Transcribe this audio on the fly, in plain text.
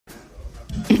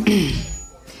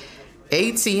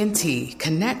AT&T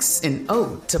connects an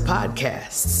ode to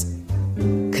podcasts.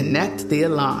 Connect the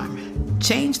alarm.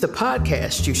 Change the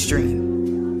podcast you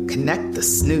stream. Connect the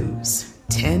snooze.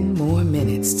 10 more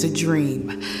minutes to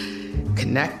dream.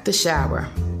 Connect the shower.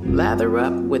 Lather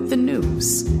up with the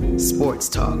news. Sports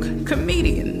talk,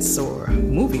 comedians, or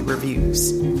movie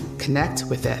reviews. Connect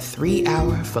with that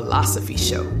 3-hour philosophy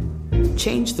show.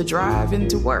 Change the drive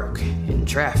into work in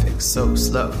traffic so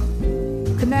slow.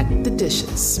 Connect the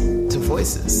dishes to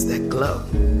voices that glow.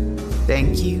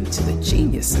 Thank you to the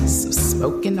geniuses of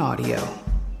spoken audio.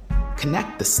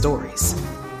 Connect the stories.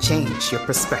 Change your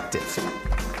perspective.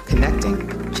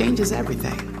 Connecting changes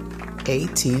everything.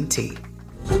 AT&T.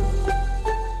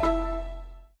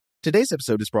 Today's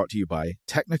episode is brought to you by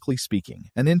Technically Speaking,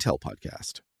 an Intel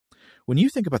podcast. When you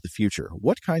think about the future,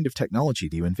 what kind of technology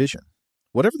do you envision?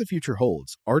 Whatever the future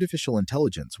holds, artificial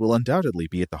intelligence will undoubtedly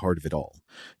be at the heart of it all.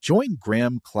 Join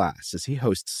Graham Class as he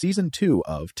hosts Season 2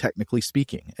 of Technically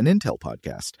Speaking, an Intel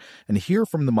podcast, and hear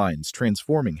from the minds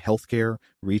transforming healthcare,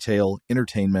 retail,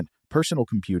 entertainment, personal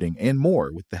computing, and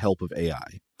more with the help of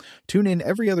AI. Tune in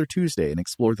every other Tuesday and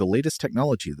explore the latest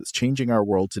technology that's changing our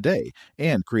world today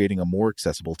and creating a more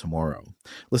accessible tomorrow.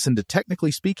 Listen to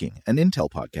Technically Speaking, an Intel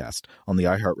podcast on the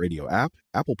iHeartRadio app,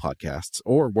 Apple Podcasts,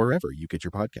 or wherever you get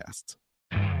your podcasts.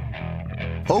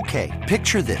 Okay,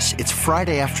 picture this. It's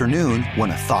Friday afternoon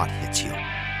when a thought hits you.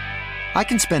 I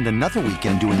can spend another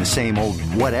weekend doing the same old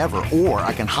whatever, or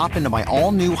I can hop into my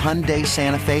all-new Hyundai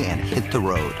Santa Fe and hit the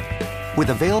road.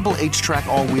 With available H-Track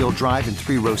all-wheel drive and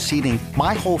 3-row seating,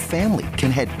 my whole family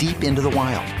can head deep into the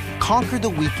wild. Conquer the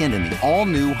weekend in the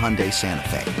all-new Hyundai Santa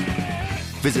Fe.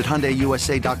 Visit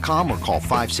HyundaiUSA.com or call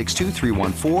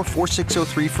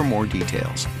 562-314-4603 for more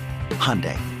details.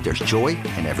 Hyundai, there's joy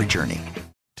in every journey.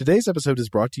 Today's episode is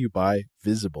brought to you by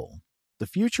Visible. The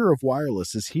future of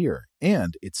wireless is here,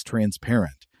 and it's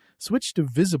transparent. Switch to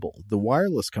Visible, the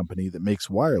wireless company that makes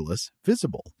wireless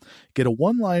visible. Get a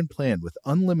one-line plan with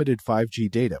unlimited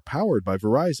 5G data powered by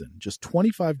Verizon, just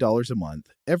 $25 a month,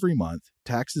 every month,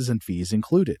 taxes and fees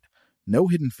included. No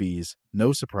hidden fees,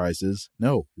 no surprises,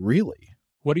 no, really.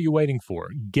 What are you waiting for?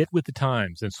 Get with the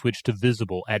times and switch to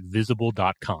Visible at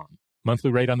Visible.com.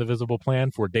 Monthly rate on the Visible plan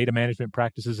for data management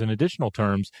practices and additional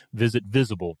terms, visit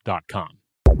Visible.com.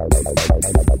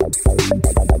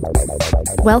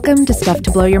 Welcome to Stuff to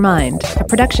Blow Your Mind, a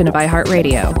production of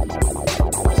iHeartRadio.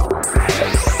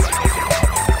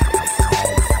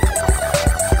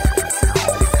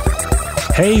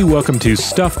 Hey, welcome to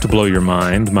Stuff to Blow Your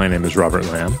Mind. My name is Robert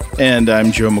Lamb. And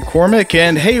I'm Joe McCormick.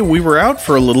 And hey, we were out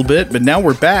for a little bit, but now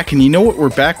we're back. And you know what we're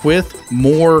back with?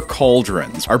 More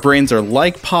cauldrons. Our brains are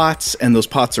like pots, and those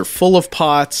pots are full of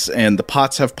pots, and the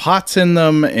pots have pots in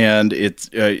them, and it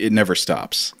never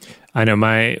stops. I know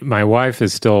my wife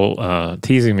is still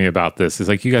teasing me about this. It's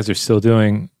like, you guys are still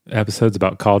doing episodes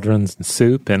about cauldrons and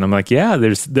soup, and I'm like, yeah,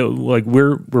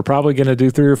 we're probably going to do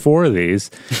 3 or 4 of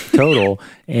these total,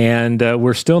 and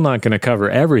we're still not going to cover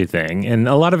everything. And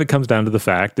a lot of it comes down to the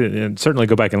fact, and certainly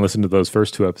go back and listen to those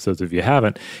first 2 episodes if you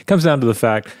haven't. It comes down to the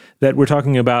fact that we're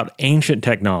talking about ancient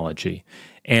technology.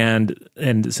 And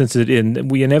since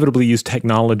we inevitably use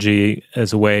technology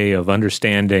as a way of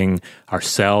understanding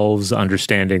ourselves,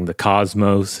 understanding the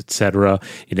cosmos, etc.,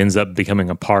 it ends up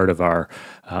becoming a part of our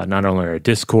not only our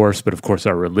discourse, but of course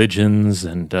our religions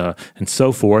and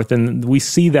so forth. And we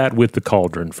see that with the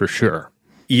cauldron for sure.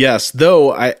 Yes,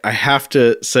 though I have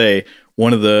to say,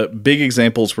 one of the big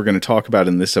examples we're going to talk about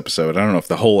in this episode, I don't know if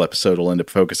the whole episode will end up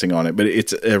focusing on it, but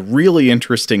it's a really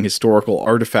interesting historical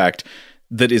artifact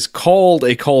that is called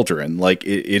a cauldron. Like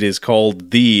it is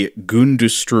called the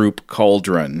Gundestrup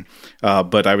cauldron.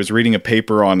 But I was reading a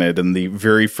paper on it, and the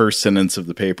very first sentence of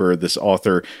the paper, this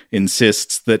author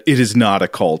insists that it is not a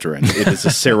cauldron. It is a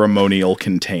ceremonial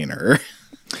container.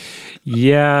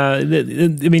 Yeah, I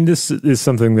mean, this is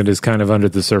something that is kind of under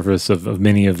the surface of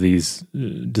many of these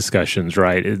discussions,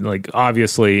 right? Like,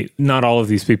 obviously, not all of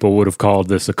these people would have called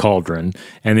this a cauldron.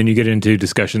 And then you get into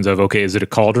discussions of, okay, is it a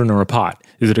cauldron or a pot?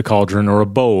 Is it a cauldron or a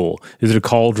bowl? Is it a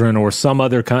cauldron or some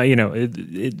other kind? You know,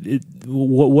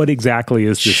 what exactly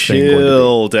is this thing going to be?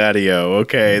 Chill, Daddy-O.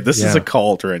 Okay, this is a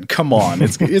cauldron. Come on,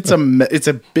 it's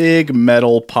a big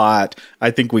metal pot.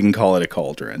 I think we can call it a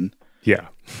cauldron. Yeah.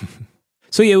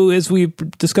 So yeah, as we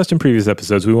discussed in previous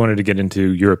episodes, we wanted to get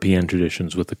into European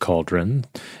traditions with the cauldron.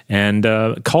 And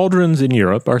cauldrons in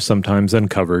Europe are sometimes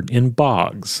uncovered in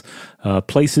bogs,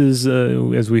 places,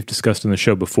 as we've discussed in the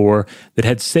show before, that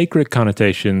had sacred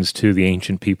connotations to the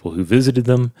ancient people who visited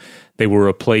them. They were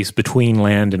a place between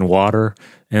land and water,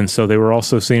 and so they were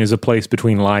also seen as a place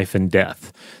between life and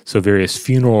death. So various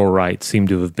funeral rites seem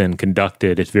to have been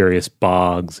conducted at various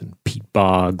bogs and peat deep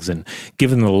bogs, and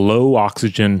given the low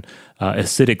oxygen,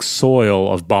 acidic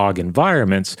soil of bog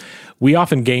environments, we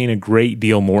often gain a great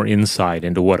deal more insight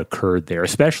into what occurred there,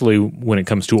 especially when it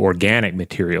comes to organic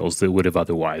materials that would have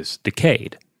otherwise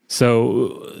decayed.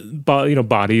 So,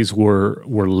 bodies were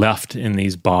left in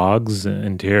these bogs,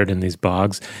 interred in these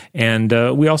bogs, and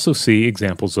we also see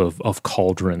examples of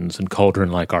cauldrons and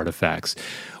cauldron-like artifacts.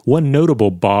 One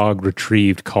notable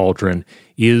bog-retrieved cauldron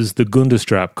is the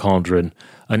Gundestrup cauldron,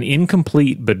 an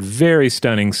incomplete but very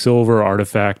stunning silver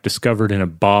artifact discovered in a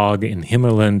bog in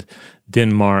Himmerland,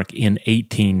 Denmark in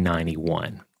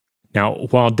 1891. Now,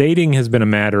 while dating has been a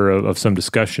matter of some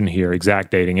discussion here, exact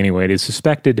dating anyway, it is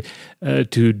suspected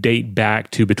to date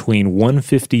back to between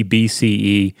 150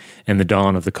 BCE and the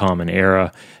dawn of the Common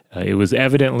Era. It was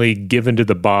evidently given to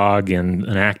the bog in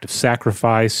an act of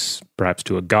sacrifice, perhaps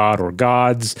to a god or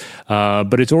gods,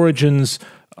 but its origins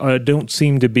don't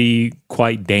seem to be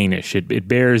quite Danish. It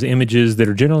bears images that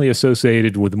are generally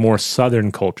associated with more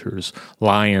southern cultures,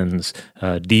 lions,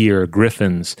 deer,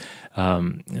 griffins.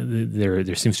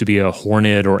 There seems to be a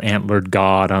horned or antlered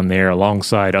god on there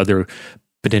alongside other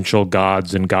potential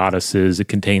gods and goddesses. It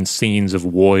contains scenes of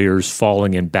warriors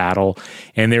falling in battle.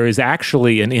 And there is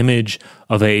actually an image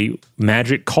of a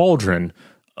magic cauldron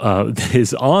that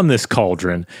is on this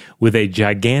cauldron with a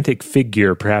gigantic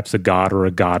figure, perhaps a god or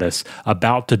a goddess,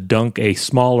 about to dunk a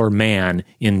smaller man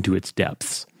into its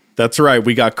depths. That's right.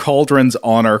 We got cauldrons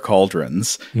on our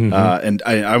cauldrons. Mm-hmm. And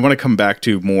I want to come back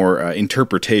to more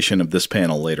interpretation of this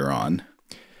panel later on.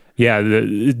 Yeah,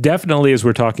 definitely as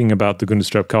we're talking about the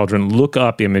Gundestrup cauldron, look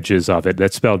up images of it.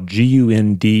 That's spelled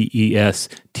Gundestrup.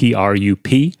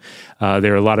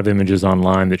 There are a lot of images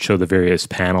online that show the various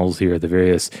panels here, the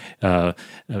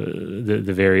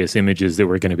various images that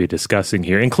we're going to be discussing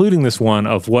here, including this one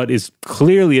of what is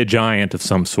clearly a giant of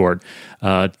some sort,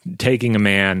 taking a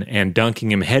man and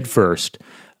dunking him headfirst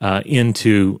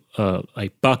into a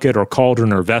bucket or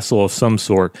cauldron or vessel of some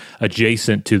sort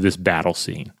adjacent to this battle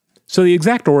scene. So the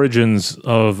exact origins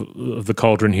of the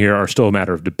cauldron here are still a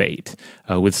matter of debate,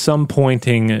 with some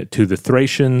pointing to the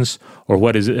Thracians, or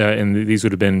what is, and these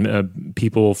would have been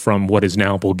people from what is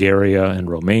now Bulgaria and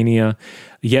Romania.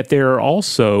 Yet there are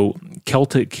also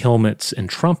Celtic helmets and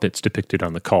trumpets depicted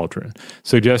on the cauldron,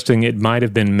 suggesting it might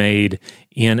have been made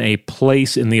in a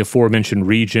place in the aforementioned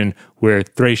region where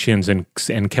Thracians and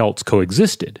Celts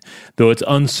coexisted, though it's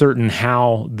uncertain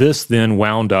how this then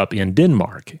wound up in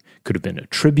Denmark. Could have been a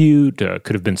tribute,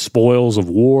 could have been spoils of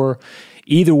war.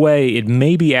 Either way, it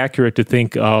may be accurate to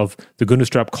think of the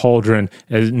Gundestrup cauldron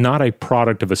as not a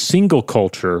product of a single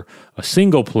culture, a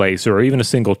single place, or even a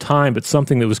single time, but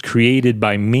something that was created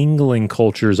by mingling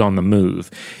cultures on the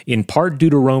move, in part due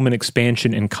to Roman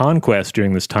expansion and conquest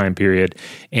during this time period,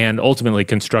 and ultimately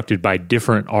constructed by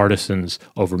different artisans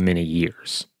over many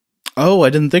years. Oh, I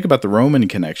didn't think about the Roman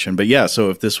connection, but yeah, so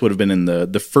if this would have been in the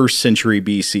 1st century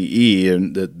BCE,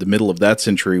 and the middle of that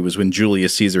century was when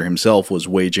Julius Caesar himself was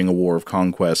waging a war of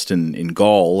conquest in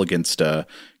Gaul against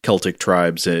Celtic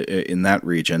tribes in that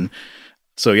region.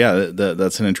 So yeah,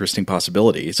 that's an interesting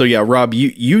possibility. So yeah, Rob,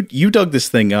 you dug this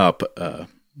thing up,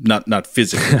 not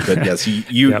physically, but yes,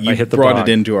 you brought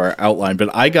it into our outline, but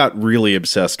I got really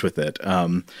obsessed with it.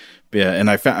 And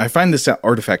I find this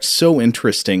artifact so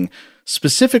interesting,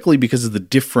 specifically because of the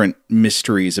different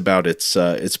mysteries about its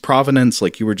provenance,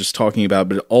 like you were just talking about,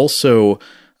 but also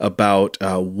about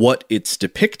what it's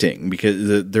depicting,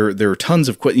 because there are tons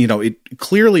of, it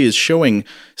clearly is showing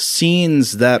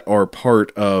scenes that are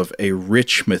part of a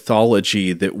rich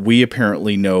mythology that we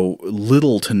apparently know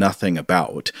little to nothing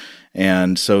about.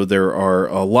 And so there are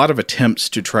a lot of attempts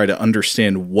to try to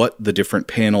understand what the different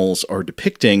panels are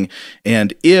depicting,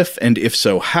 and if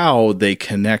so, how they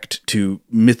connect to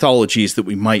mythologies that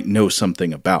we might know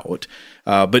something about.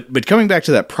 But coming back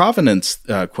to that provenance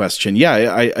question,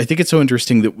 yeah, I think it's so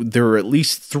interesting that there are at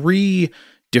least 3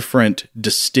 different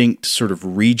distinct sort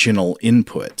of regional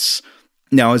inputs.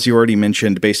 Now, as you already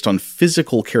mentioned, based on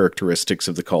physical characteristics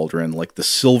of the cauldron, like the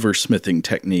silversmithing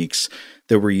techniques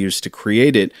that were used to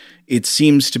create it, it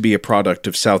seems to be a product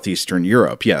of southeastern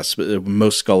Europe. Yes,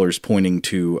 most scholars pointing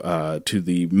to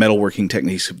the metalworking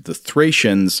techniques of the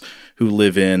Thracians, who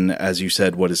live in, as you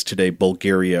said, what is today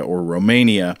Bulgaria or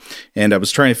Romania. And I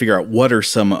was trying to figure out what are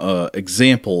some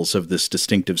examples of this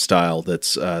distinctive style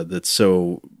that's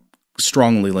so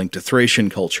strongly linked to Thracian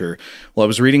culture. Well, I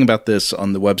was reading about this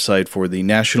on the website for the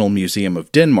National Museum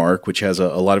of Denmark, which has a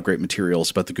lot of great materials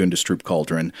about the Gundestrup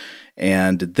cauldron,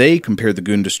 and they compared the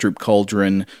Gundestrup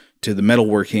cauldron to the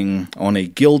metalworking on a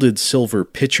gilded silver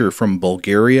pitcher from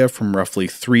Bulgaria from roughly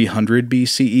 300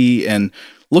 BCE, and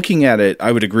looking at it,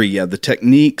 I would agree. Yeah, the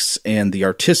techniques and the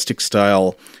artistic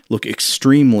style look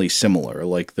extremely similar.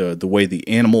 Like the way the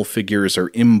animal figures are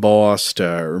embossed.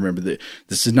 Remember that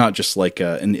this is not just like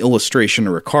an illustration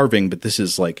or a carving, but this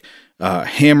is like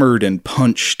hammered and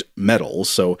punched metal.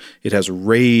 So it has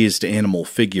raised animal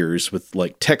figures with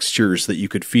like textures that you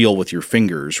could feel with your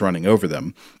fingers running over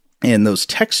them. And those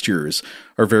textures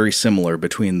are very similar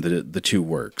between the two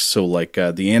works. So like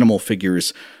the animal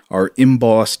figures are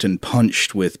embossed and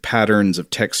punched with patterns of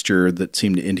texture that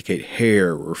seem to indicate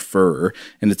hair or fur,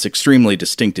 and it's extremely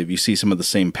distinctive. You see some of the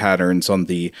same patterns on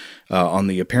the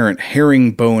apparent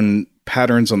herringbone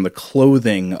patterns on the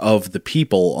clothing of the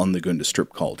people on the Gundestrup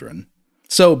cauldron.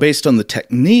 So based on the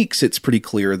techniques, it's pretty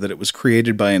clear that it was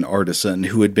created by an artisan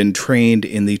who had been trained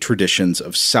in the traditions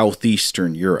of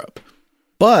southeastern Europe.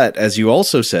 But, as you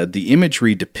also said, the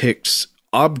imagery depicts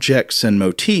objects and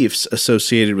motifs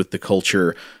associated with the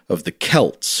culture of the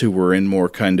Celts, who were in more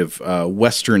kind of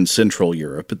Western Central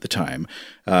Europe at the time.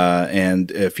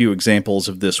 And a few examples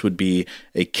of this would be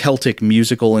a Celtic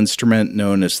musical instrument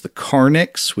known as the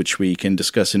carnix, which we can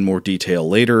discuss in more detail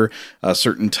later,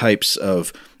 certain types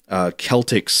of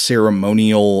Celtic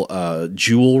ceremonial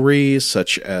jewelry,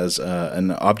 such as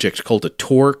an object called a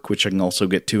torque, which I can also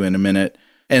get to in a minute,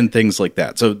 and things like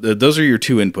that. So those are your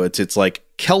two inputs. It's like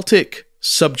Celtic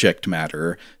subject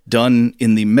matter done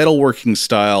in the metalworking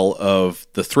style of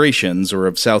the Thracians or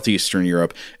of southeastern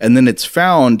Europe, and then it's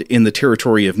found in the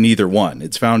territory of neither one.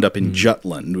 It's found up in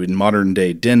Jutland, in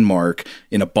modern-day Denmark,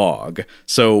 in a bog.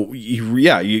 So, you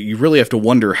really have to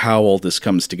wonder how all this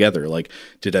comes together. Like,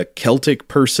 did a Celtic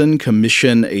person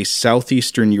commission a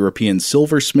southeastern European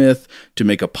silversmith to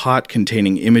make a pot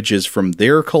containing images from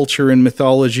their culture and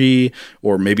mythology?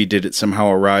 Or maybe did it somehow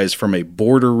arise from a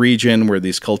border region where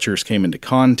these cultures came into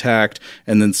contact,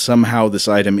 and then somehow this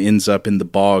item ends up in the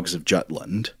bogs of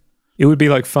Jutland? It would be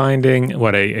like finding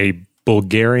a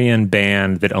Bulgarian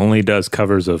band that only does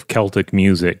covers of Celtic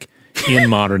music in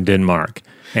modern Denmark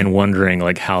and wondering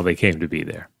like how they came to be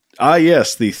there. Ah,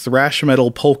 yes, the thrash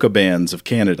metal polka bands of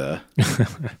Canada.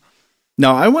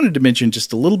 Now, I wanted to mention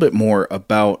just a little bit more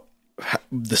about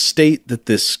the state that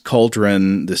this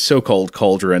cauldron, this so-called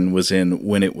cauldron, was in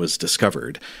when it was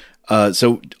discovered.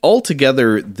 So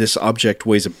altogether, this object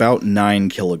weighs about 9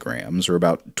 kilograms, or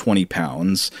about 20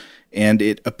 pounds, and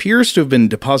it appears to have been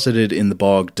deposited in the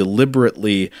bog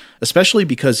deliberately, especially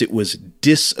because it was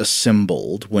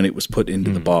disassembled when it was put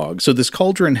into the bog. So this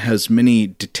cauldron has many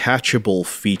detachable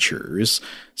features.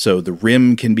 So the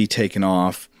rim can be taken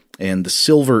off, and the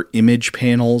silver image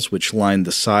panels, which line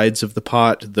the sides of the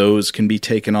pot, those can be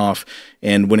taken off.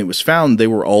 And when it was found, they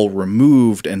were all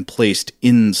removed and placed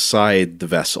inside the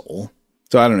vessel.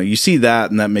 So I don't know, you see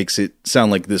that, and that makes it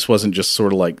sound like this wasn't just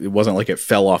sort of like, it wasn't like it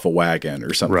fell off a wagon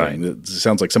or something. Right. It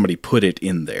sounds like somebody put it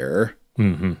in there.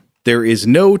 Mm-hmm. There is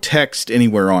no text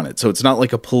anywhere on it, so it's not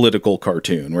like a political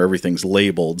cartoon where everything's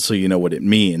labeled so you know what it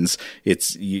means.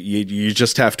 It's you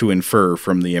just have to infer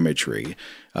from the imagery.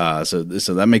 So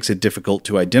that makes it difficult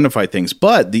to identify things.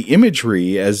 But the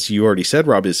imagery, as you already said,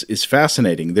 Rob, is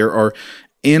fascinating. There are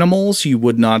animals you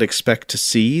would not expect to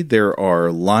see. There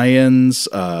are lions.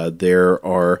 There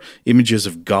are images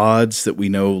of gods that we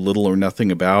know little or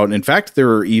nothing about. In fact,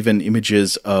 there are even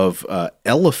images of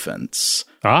elephants.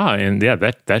 And yeah,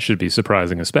 that should be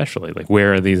surprising, especially. Like,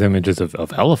 where are these images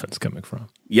of elephants coming from?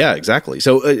 Yeah, exactly.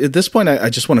 So at this point, I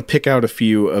just want to pick out a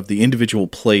few of the individual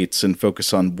plates and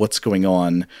focus on what's going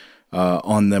on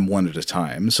them one at a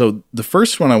time. So the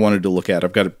first one I wanted to look at,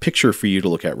 I've got a picture for you to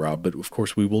look at, Rob, but of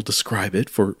course we will describe it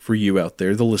for you out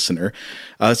there, the listener.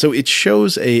 So it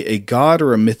shows a god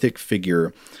or a mythic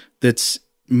figure that's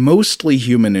mostly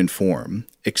human in form,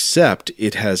 except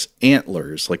it has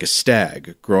antlers like a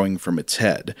stag growing from its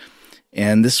head.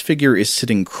 And this figure is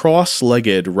sitting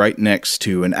cross-legged right next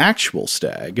to an actual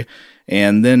stag.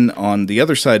 And then on the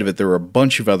other side of it, there are a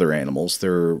bunch of other animals.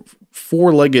 There are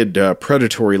four-legged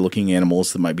predatory-looking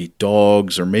animals that might be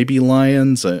dogs or maybe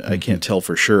lions. I can't tell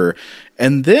for sure.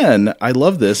 And then, I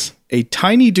love this, a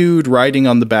tiny dude riding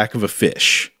on the back of a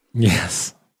fish.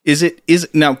 Yes. Is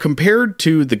now, compared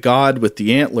to the god with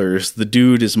the antlers, the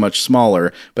dude is much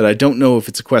smaller, but I don't know if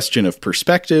it's a question of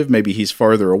perspective. Maybe he's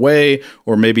farther away,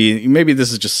 or maybe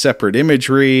this is just separate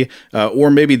imagery, or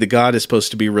maybe the god is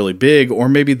supposed to be really big, or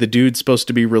maybe the dude's supposed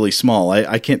to be really small.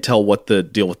 I can't tell what the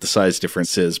deal with the size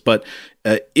difference is, but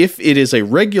if it is a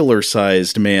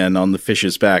regular-sized man on the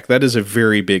fish's back, that is a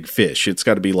very big fish. It's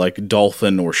got to be like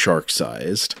dolphin or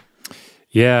shark-sized.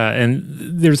 Yeah, and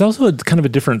there's also a kind of a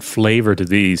different flavor to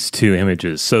these two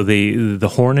images. So the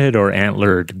horned or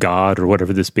antlered god or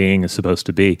whatever this being is supposed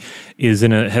to be is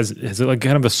has like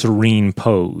kind of a serene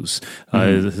pose.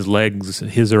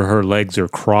 His or her legs are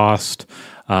crossed,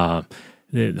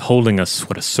 holding a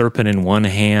serpent in one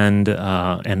hand,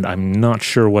 and I'm not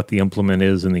sure what the implement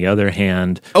is in the other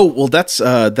hand. Oh, well,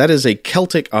 that is a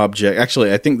Celtic object.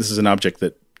 Actually, I think this is an object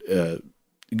that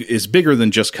is bigger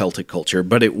than just Celtic culture,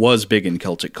 but it was big in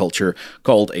Celtic culture,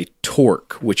 called a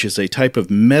torque, which is a type of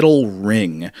metal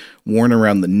ring worn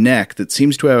around the neck that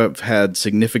seems to have had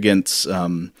significance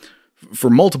for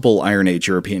multiple Iron Age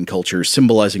European cultures,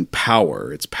 symbolizing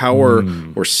power. It's power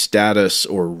or status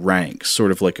or rank,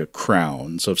 sort of like a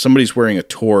crown. So if somebody's wearing a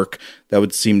torque, that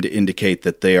would seem to indicate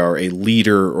that they are a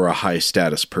leader or a high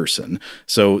status person.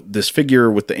 So this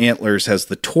figure with the antlers has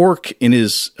the torque in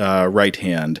his right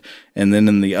hand, and then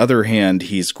in the other hand,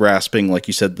 he's grasping, like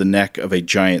you said, the neck of a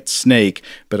giant snake.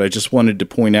 But I just wanted to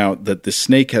point out that the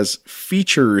snake has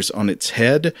features on its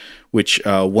head, which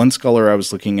one scholar I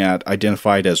was looking at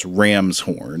identified as ram's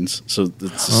horns. So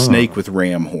it's a snake with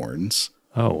ram horns.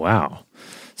 Oh, wow.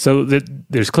 So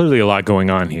there's clearly a lot going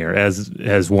on here,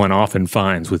 as one often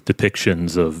finds with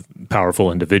depictions of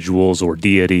powerful individuals or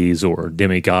deities or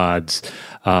demigods.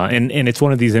 And it's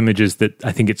one of these images that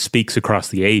I think it speaks across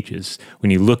the ages.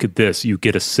 When you look at this, you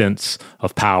get a sense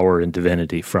of power and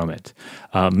divinity from it.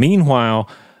 Meanwhile,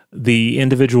 the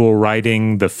individual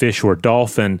riding the fish or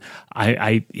dolphin,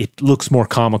 it looks more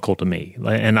comical to me,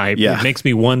 and it makes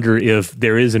me wonder if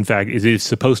there is, in fact, it is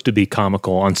supposed to be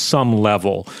comical on some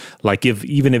level. Like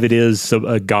even if it is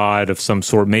a god of some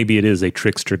sort, maybe it is a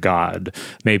trickster god.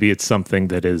 Maybe it's something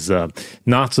that is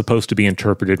not supposed to be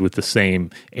interpreted with the same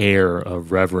air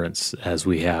of reverence as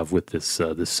we have with this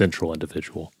central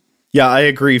individual. Yeah, I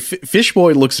agree.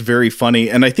 Fishboy looks very funny,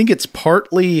 and I think it's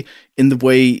partly in the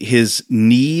way his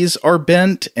knees are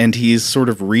bent, and he's sort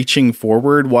of reaching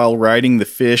forward while riding the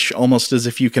fish, almost as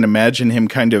if you can imagine him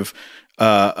kind of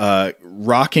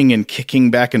rocking and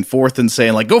kicking back and forth and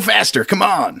saying, like, go faster, come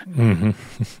on. Mm-hmm.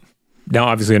 Now,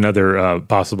 obviously, another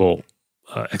possible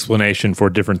explanation for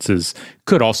differences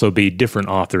could also be different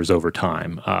authors over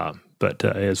time. But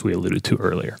as we alluded to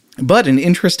earlier. But an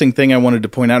interesting thing I wanted to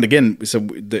point out again, so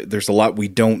there's a lot we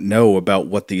don't know about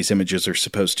what these images are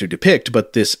supposed to depict,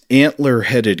 but this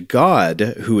antler-headed god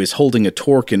who is holding a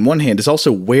torque in one hand is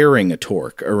also wearing a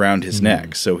torque around his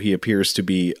neck. So he appears to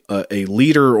be a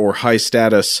leader or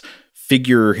high-status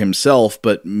figure himself,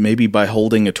 but maybe by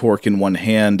holding a torque in one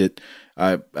hand,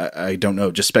 I don't know,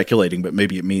 just speculating, but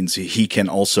maybe it means he can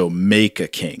also make a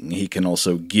king. He can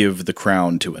also give the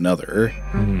crown to another.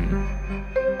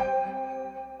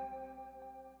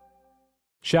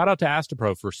 Shout out to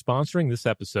Astepro for sponsoring this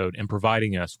episode and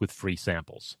providing us with free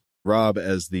samples. Rob,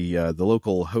 as the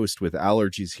local host with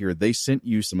allergies here, they sent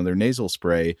you some of their nasal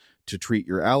spray to treat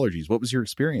your allergies. What was your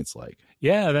experience like?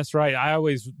 Yeah, that's right. I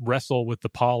always wrestle with the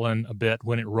pollen a bit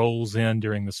when it rolls in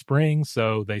during the spring,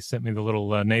 so they sent me the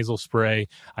little nasal spray.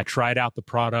 I tried out the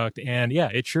product, and yeah,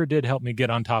 it sure did help me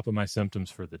get on top of my symptoms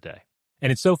for the day.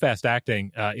 And it's so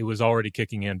fast-acting, it was already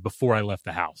kicking in before I left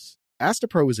the house.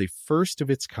 Astepro is a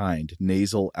first-of-its-kind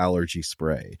nasal allergy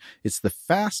spray. It's the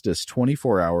fastest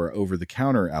 24-hour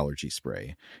over-the-counter allergy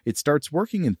spray. It starts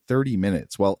working in 30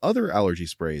 minutes, while other allergy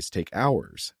sprays take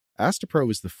hours.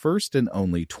 Astepro is the first and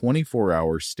only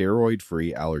 24-hour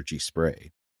steroid-free allergy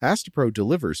spray. Astepro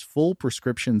delivers full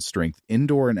prescription-strength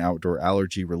indoor and outdoor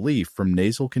allergy relief from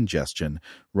nasal congestion,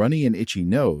 runny and itchy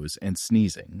nose, and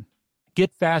sneezing.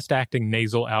 Get fast-acting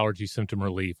nasal allergy symptom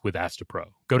relief with Astepro.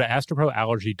 Go to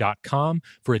asteproallergy.com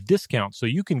for a discount so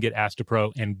you can get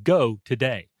Astepro and go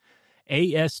today.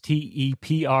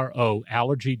 ASTEPRO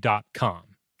allergy.com.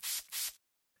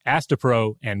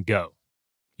 Astepro and go.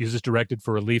 Use as directed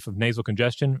for relief of nasal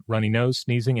congestion, runny nose,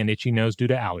 sneezing, and itchy nose due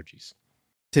to allergies.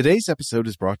 Today's episode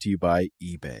is brought to you by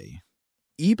eBay.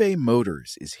 eBay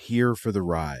Motors is here for the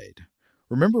ride.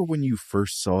 Remember when you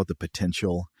first saw the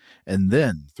potential? And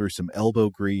then, through some elbow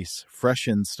grease, fresh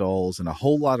installs, and a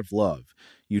whole lot of love,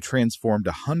 you transformed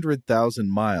 100,000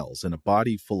 miles and a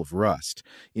body full of rust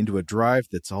into a drive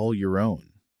that's all your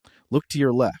own. Look to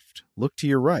your left. Look to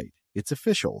your right. It's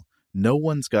official. No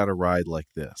one's got a ride like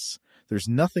this. There's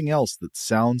nothing else that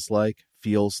sounds like,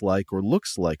 feels like, or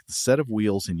looks like the set of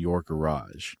wheels in your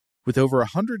garage. With over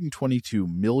 122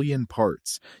 million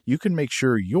parts, you can make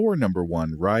sure your number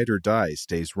one ride or die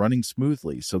stays running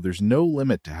smoothly, so there's no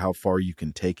limit to how far you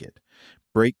can take it.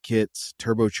 Brake kits,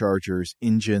 turbochargers,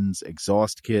 engines,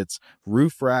 exhaust kits,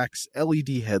 roof racks,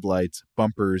 LED headlights,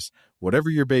 bumpers, whatever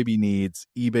your baby needs,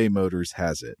 eBay Motors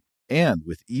has it. And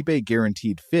with eBay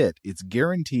Guaranteed Fit, it's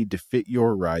guaranteed to fit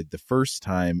your ride the first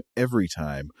time, every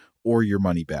time, or your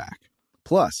money back.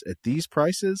 Plus, at these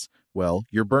prices, well,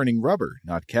 you're burning rubber,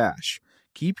 not cash.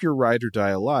 Keep your ride or die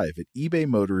alive at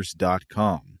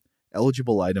ebaymotors.com.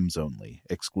 Eligible items only.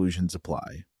 Exclusions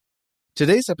apply.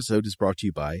 Today's episode is brought to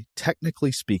you by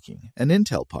Technically Speaking, an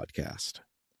Intel podcast.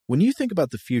 When you think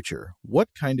about the future, what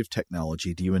kind of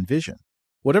technology do you envision?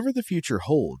 Whatever the future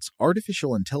holds,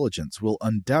 artificial intelligence will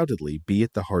undoubtedly be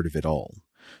at the heart of it all.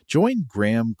 Join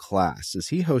Graham Class as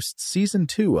he hosts Season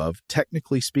 2 of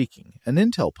Technically Speaking, an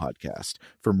Intel podcast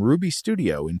from Ruby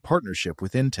Studio in partnership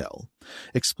with Intel.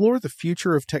 Explore the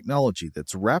future of technology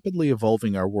that's rapidly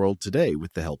evolving our world today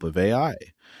with the help of AI.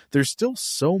 There's still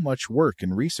so much work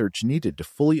and research needed to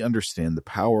fully understand the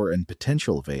power and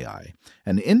potential of AI,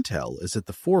 and Intel is at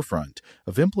the forefront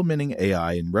of implementing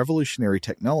AI in revolutionary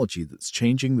technology that's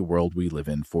changing the world we live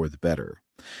in for the better.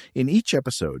 In each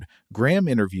episode, Graham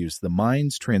interviews the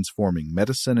minds transforming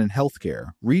medicine and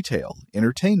healthcare, retail,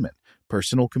 entertainment,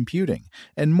 personal computing,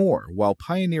 and more while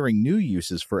pioneering new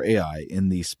uses for AI in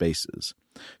these spaces.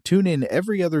 Tune in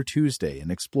every other Tuesday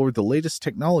and explore the latest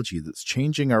technology that's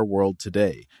changing our world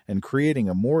today and creating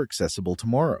a more accessible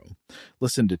tomorrow.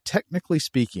 Listen to Technically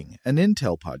Speaking, an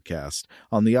Intel podcast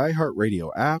on the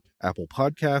iHeartRadio app, Apple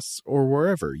Podcasts, or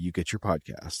wherever you get your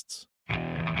podcasts.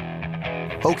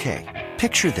 Okay,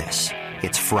 picture this.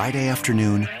 It's Friday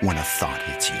afternoon when a thought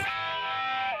hits you.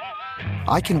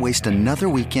 I can waste another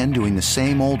weekend doing the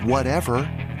same old whatever,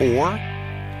 or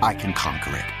I can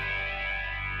conquer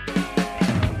it.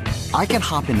 I can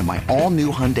hop into my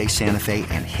all-new Hyundai Santa Fe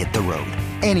and hit the road.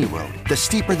 Any road. The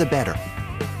steeper, the better.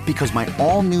 Because my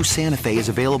all-new Santa Fe is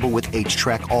available with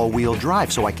H-Track all-wheel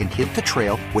drive, so I can hit the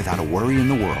trail without a worry in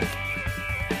the world.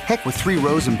 Heck, with 3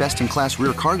 rows and best-in-class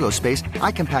rear cargo space, I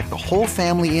can pack the whole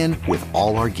family in with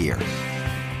all our gear.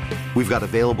 We've got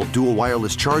available dual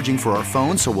wireless charging for our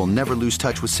phones, so we'll never lose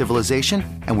touch with civilization,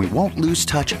 and we won't lose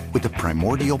touch with the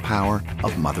primordial power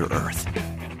of Mother Earth.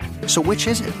 So which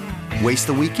is it? Waste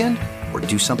the weekend or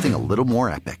do something a little more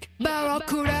epic?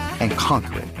 And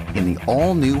conquer it in the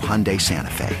all-new Hyundai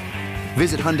Santa Fe.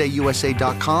 Visit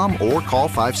HyundaiUSA.com or call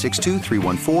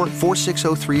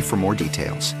 562-314-4603 for more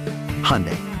details.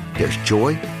 Hyundai, there's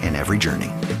joy in every journey.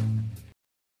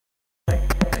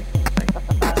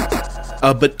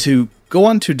 But to go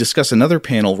on to discuss another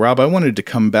panel, Rob, I wanted to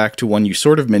come back to one you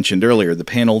sort of mentioned earlier, the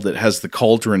panel that has the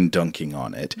cauldron dunking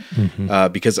on it,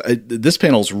 because this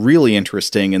panel is really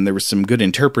interesting, and there was some good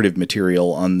interpretive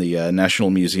material on the National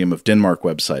Museum of Denmark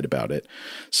website about it.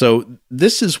 So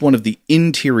this is one of the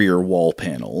interior wall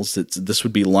panels. This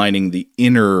would be lining the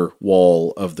inner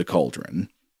wall of the cauldron.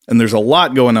 And there's a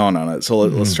lot going on it, so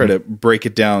let's try to break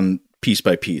it down piece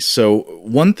by piece. So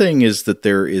one thing is that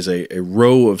there is a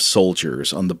row of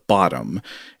soldiers on the bottom,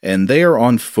 and they are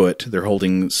on foot. They're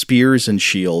holding spears and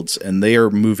shields, and they are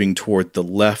moving toward the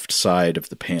left side of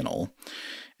the panel.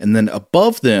 And then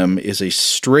above them is a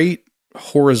straight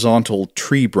horizontal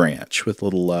tree branch with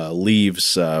little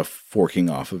leaves forking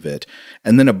off of it.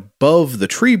 And then above the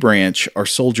tree branch are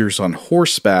soldiers on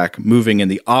horseback moving in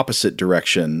the opposite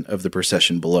direction of the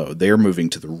procession below. They are moving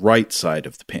to the right side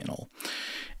of the panel.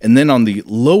 And then on the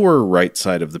lower right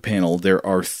side of the panel, there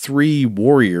are 3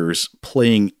 warriors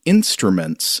playing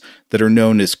instruments that are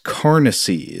known as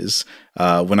carnices.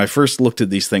 When I first looked at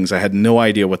these things, I had no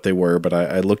idea what they were, but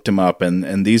I looked them up,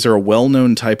 and these are a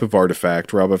well-known type of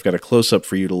artifact. Rob, I've got a close-up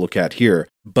for you to look at here.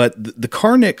 But the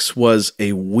carnix was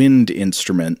a wind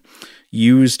instrument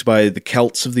used by the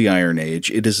Celts of the Iron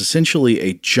Age. It is essentially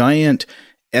a giant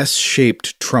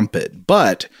S-shaped trumpet,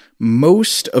 but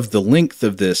most of the length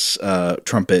of this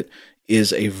trumpet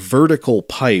is a vertical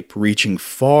pipe reaching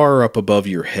far up above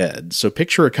your head. So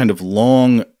picture a kind of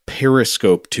long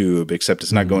periscope tube, except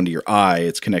it's not going to your eye,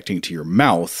 it's connecting to your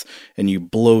mouth, and you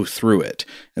blow through it.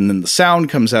 And then the sound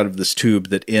comes out of this tube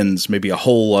that ends maybe a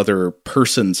whole other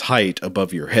person's height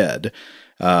above your head.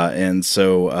 And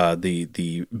so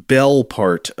the bell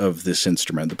part of this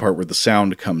instrument, the part where the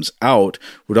sound comes out,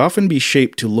 would often be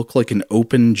shaped to look like an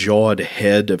open-jawed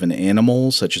head of an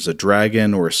animal, such as a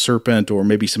dragon or a serpent, or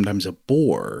maybe sometimes a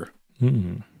boar.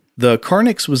 The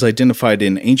carnix was identified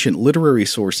in ancient literary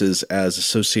sources as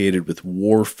associated with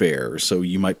warfare, so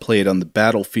you might play it on the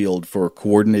battlefield for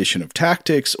coordination of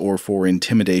tactics or for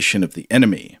intimidation of the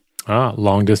enemy.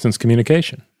 Long-distance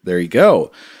communication. There you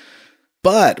go.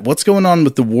 But what's going on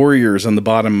with the warriors on the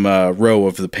bottom row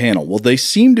of the panel? Well, they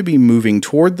seem to be moving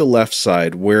toward the left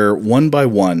side where, one by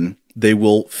one, they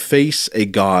will face a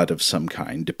god of some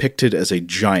kind, depicted as a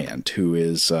giant who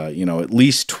is, at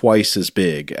least twice as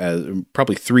big,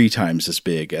 probably 3 times as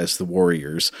big as the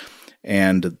warriors.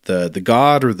 and the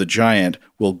god or the giant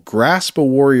will grasp a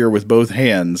warrior with both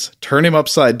hands, turn him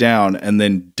upside down, and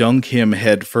then dunk him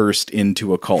head first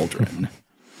into a cauldron.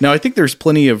 Now, I think there's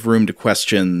plenty of room to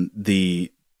question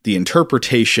the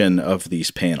interpretation of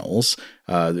these panels.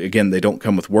 Again, they don't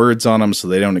come with words on them, so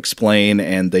they don't explain,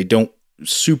 and they don't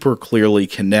super clearly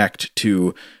connect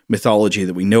to mythology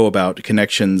that we know about.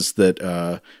 Connections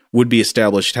that would be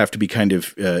established have to be kind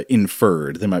of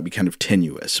inferred. They might be kind of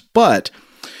tenuous. But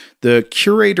the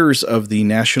curators of the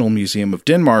National Museum of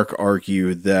Denmark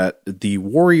argue that the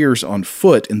warriors on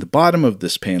foot in the bottom of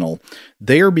this panel,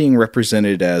 they are being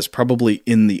represented as probably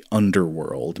in the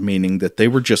underworld, meaning that they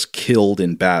were just killed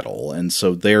in battle. And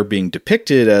so they're being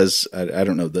depicted as, I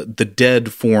don't know, the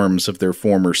dead forms of their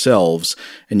former selves.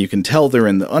 And you can tell they're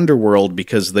in the underworld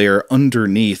because they are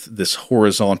underneath this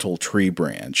horizontal tree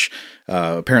branch.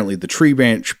 Apparently, the tree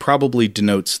branch probably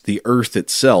denotes the earth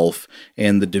itself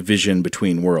and the division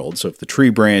between worlds. So if the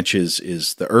tree branch is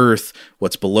the earth,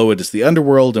 what's below it is the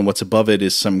underworld, and what's above it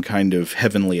is some kind of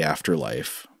heavenly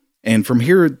afterlife. And from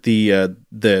here, the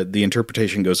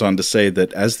interpretation goes on to say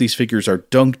that as these figures are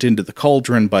dunked into the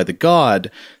cauldron by the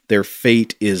god, their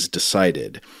fate is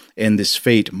decided. And this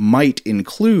fate might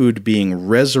include being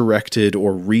resurrected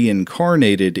or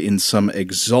reincarnated in some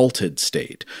exalted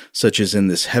state, such as in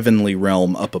this heavenly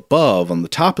realm up above on the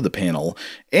top of the panel,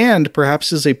 and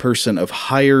perhaps as a person of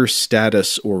higher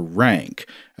status or rank.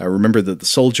 Remember that the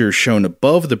soldiers shown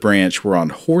above the branch were on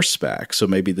horseback, so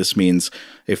maybe this means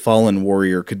a fallen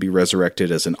warrior could be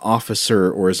resurrected as an officer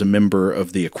or as a member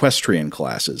of the equestrian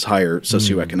classes, higher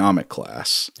socioeconomic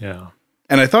class. Yeah.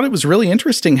 And I thought it was really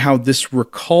interesting how this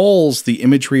recalls the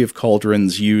imagery of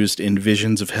cauldrons used in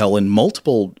visions of hell in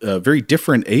multiple very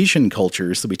different Asian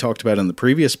cultures that we talked about in the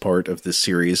previous part of this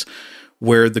series,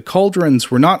 where the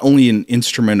cauldrons were not only an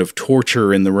instrument of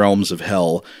torture in the realms of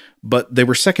hell, but they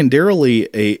were secondarily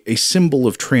a symbol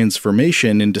of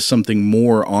transformation into something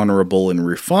more honorable and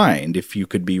refined, if you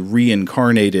could be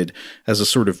reincarnated as a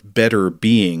sort of better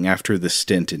being after the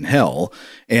stint in hell.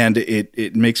 And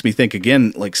it makes me think,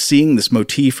 again, like seeing this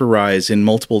motif arise in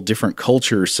multiple different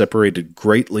cultures separated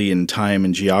greatly in time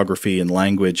and geography and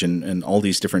language and all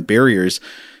these different barriers,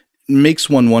 makes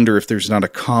one wonder if there's not a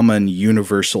common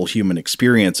universal human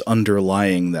experience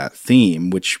underlying that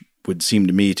theme, which would seem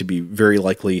to me to be very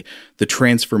likely the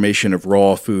transformation of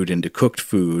raw food into cooked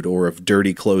food, or of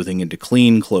dirty clothing into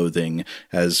clean clothing,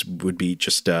 as would be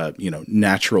just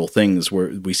natural things where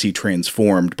we see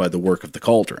transformed by the work of the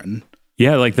cauldron.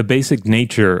 Yeah, like the basic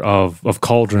nature of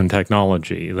cauldron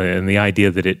technology and the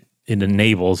idea that it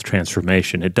enables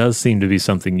transformation. It does seem to be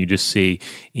something you just see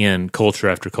in culture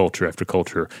after culture after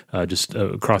culture, just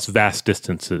across vast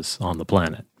distances on the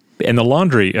planet. And the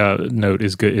laundry note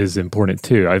is important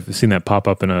too. I've seen that pop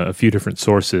up in a few different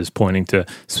sources pointing to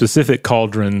specific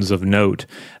cauldrons of note,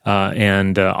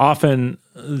 and often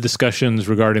discussions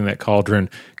regarding that cauldron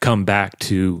come back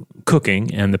to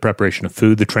cooking and the preparation of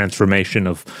food, the transformation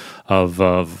of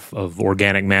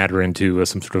organic matter into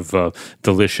some sort of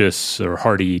delicious or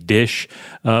hearty dish,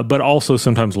 but also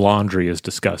sometimes laundry is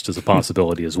discussed as a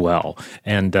possibility as well.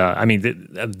 And I mean,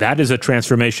 that is a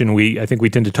transformation I think we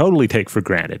tend to totally take for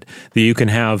granted, that you can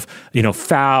have,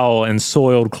 foul and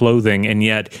soiled clothing, and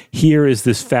yet here is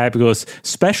this fabulous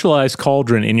specialized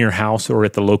cauldron in your house or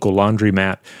at the local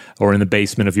laundromat or in the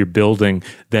basement of your building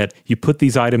that you put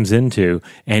these items into,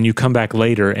 and you come back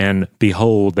later and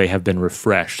behold, they have been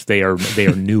refreshed. They are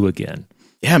new again.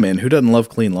 Yeah, man, who doesn't love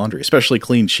clean laundry, especially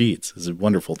clean sheets? It's a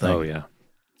wonderful thing. Oh, yeah.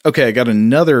 Okay, I got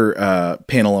another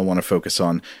panel I want to focus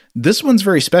on. This one's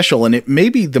very special, and it may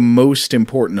be the most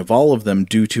important of all of them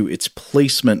due to its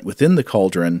placement within the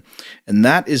cauldron, and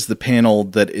that is the panel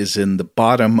that is in the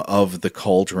bottom of the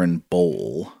cauldron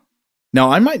bowl. Now,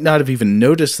 I might not have even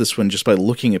noticed this one just by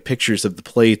looking at pictures of the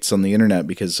plates on the internet,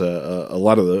 because a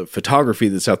lot of the photography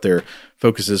that's out there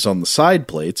focuses on the side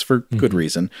plates for good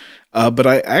reason. But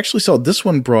I actually saw this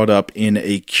one brought up in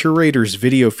a curator's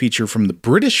video feature from the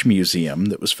British Museum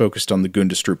that was focused on the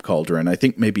Gundastroup cauldron. I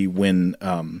think maybe when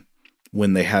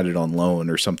they had it on loan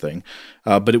or something.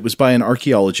 But it was by an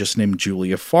archaeologist named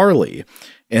Julia Farley.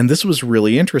 And this was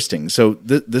really interesting. So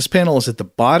this panel is at the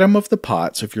bottom of the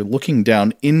pot. So if you're looking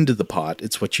down into the pot,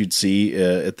 it's what you'd see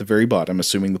at the very bottom,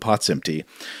 assuming the pot's empty.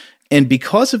 And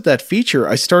because of that feature,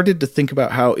 I started to think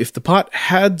about how if the pot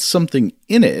had something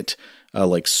in it,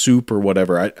 like soup or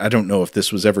whatever. I don't know if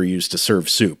this was ever used to serve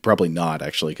soup. Probably not,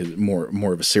 actually, because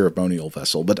more of a ceremonial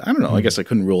vessel. But I don't know. I guess I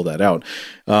couldn't rule that out.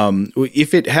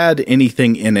 If it had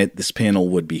anything in it, this panel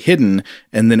would be hidden,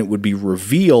 and then it would be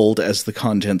revealed as the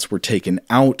contents were taken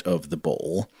out of the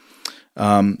bowl.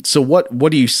 So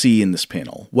what do you see in this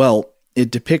panel? Well,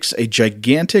 it depicts a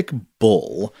gigantic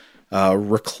bull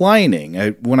reclining.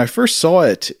 When I first saw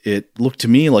it, it looked to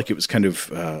me like it was kind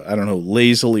of,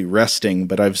 lazily resting,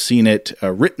 but I've seen it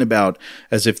written about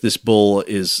as if this bull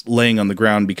is laying on the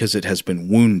ground because it has been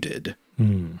wounded.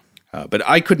 But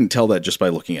I couldn't tell that just by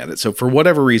looking at it. So for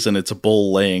whatever reason, it's a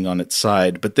bull laying on its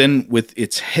side, but then with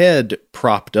its head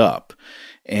propped up.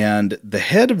 And the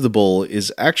head of the bull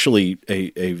is actually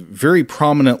a very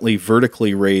prominently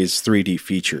vertically raised 3D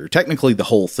feature. Technically, the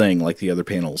whole thing, like the other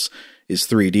panels, is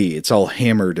 3D. It's all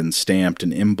hammered and stamped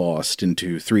and embossed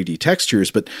into 3D textures,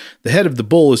 but the head of the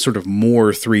bull is sort of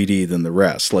more 3D than the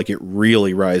rest. Like it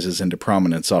really rises into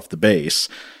prominence off the base.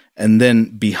 And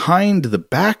then behind the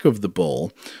back of the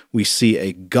bull, we see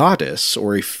a goddess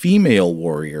or a female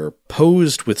warrior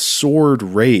posed with sword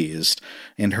raised,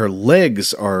 and her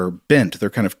legs are bent. They're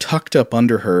kind of tucked up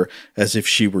under her as if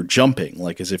she were jumping,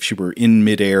 like as if she were in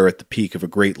midair at the peak of a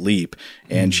great leap,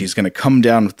 and she's going to come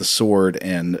down with the sword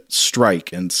and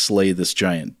strike and slay this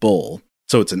giant bull.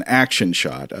 So it's an action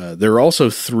shot. There are also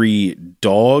 3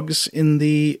 dogs in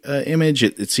the image.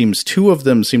 It seems 2 of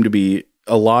them seem to be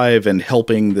alive and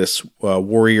helping this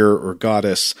warrior or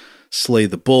goddess slay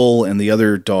the bull, and the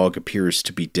other dog appears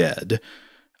to be dead.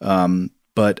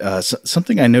 But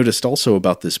something I noticed also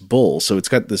about this bull, so it's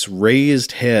got this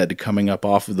raised head coming up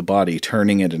off of the body,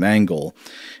 turning at an angle,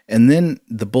 and then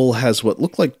the bull has what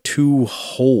look like 2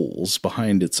 holes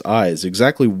behind its eyes,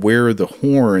 exactly where the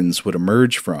horns would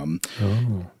emerge from.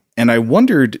 Oh. And I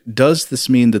wondered, does this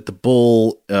mean that the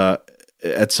bull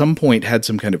at some point had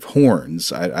some kind of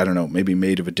horns? I don't know, maybe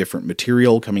made of a different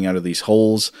material coming out of these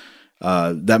holes.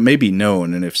 That may be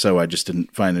known, and if so, I just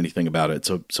didn't find anything about it,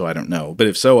 so I don't know. But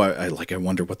if so, I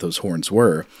wonder what those horns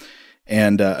were.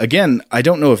 And again, I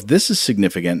don't know if this is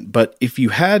significant, but if you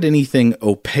had anything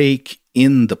opaque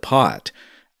in the pot,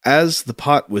 as the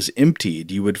pot was emptied,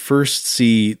 you would first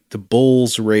see the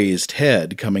bull's raised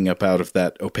head coming up out of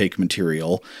that opaque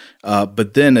material.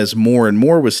 But then as more and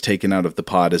more was taken out of the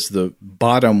pot, as the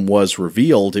bottom was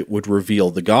revealed, it would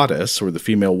reveal the goddess or the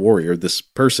female warrior, this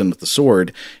person with the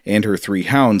sword, and her 3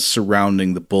 hounds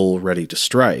surrounding the bull ready to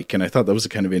strike. And I thought that was a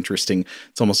kind of interesting.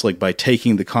 It's almost like by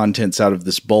taking the contents out of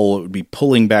this bowl, it would be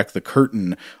pulling back the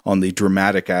curtain on the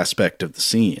dramatic aspect of the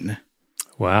scene.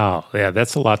 Wow. Yeah,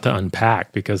 that's a lot to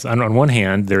unpack, because on one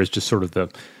hand, there's just sort of the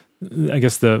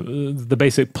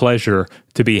basic pleasure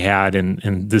to be had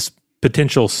in this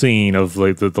potential scene of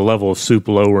like the level of soup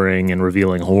lowering and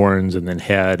revealing horns and then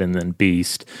head and then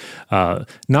beast.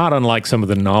 Not unlike some of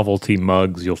the novelty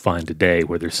mugs you'll find today,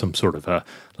 where there's some sort of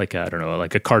like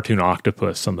a cartoon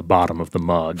octopus on the bottom of the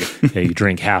mug. You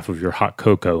drink half of your hot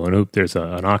cocoa and there's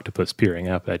an octopus peering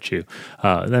up at you.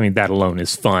 That alone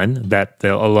is fun. That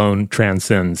alone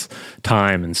transcends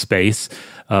time and space.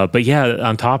 But yeah,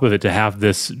 on top of it, to have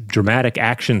this dramatic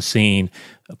action scene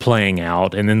playing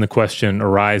out, and then the question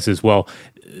arises: well,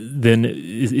 then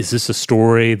is this a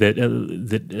story that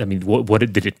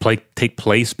did it take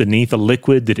place beneath a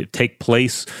liquid? Did it take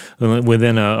place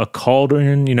within a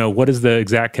cauldron? What is the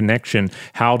exact connection?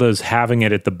 How does having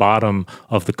it at the bottom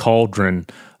of the cauldron?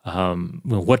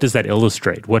 What does that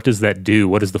illustrate? What does that do?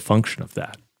 What is the function of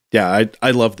that? Yeah,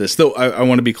 I love this. Though I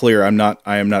want to be clear, I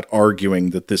am not arguing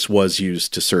that this was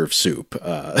used to serve soup.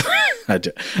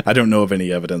 I don't know of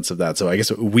any evidence of that. So I guess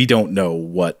we don't know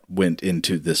what went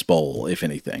into this bowl, if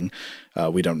anything.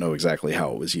 We don't know exactly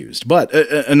how it was used. But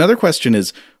another question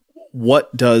is,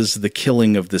 what does the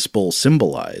killing of this bull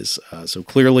symbolize? So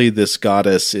clearly this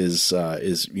goddess is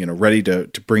ready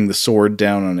to bring the sword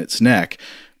down on its neck.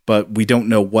 But we don't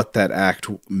know what that act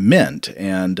meant,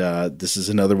 and this is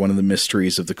another one of the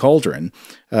mysteries of the cauldron.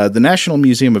 The National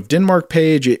Museum of Denmark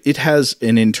page, it has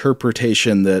an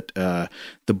interpretation that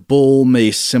the bull may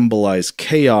symbolize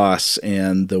chaos,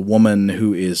 and the woman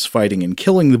who is fighting and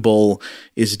killing the bull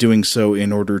is doing so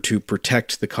in order to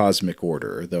protect the cosmic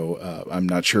order, though I'm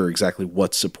not sure exactly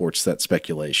what supports that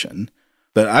speculation.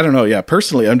 But I don't know, yeah,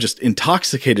 personally, I'm just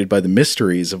intoxicated by the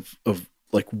mysteries of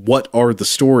like, what are the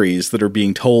stories that are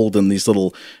being told in these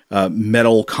little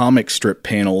metal comic strip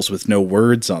panels with no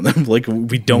words on them? Like,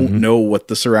 we don't know what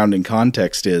the surrounding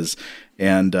context is,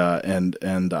 and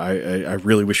I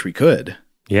really wish we could.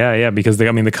 Yeah, because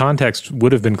the context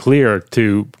would have been clear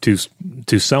to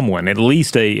someone, at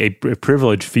least a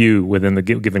privileged few within the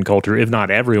given culture, if not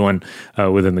everyone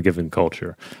within the given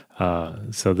culture.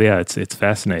 So yeah, it's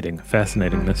fascinating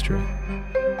mystery.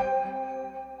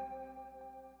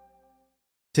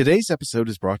 Today's episode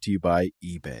is brought to you by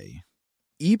eBay.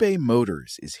 eBay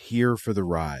Motors is here for the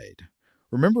ride.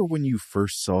 Remember when you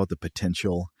first saw the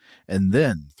potential? And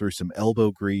then, through some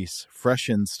elbow grease, fresh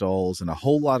installs, and a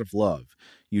whole lot of love,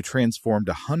 you transformed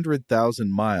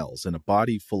 100,000 miles and a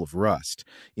body full of rust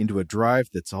into a drive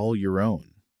that's all your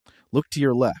own. Look to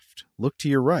your left. Look to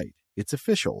your right. It's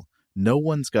official. No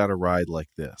one's got a ride like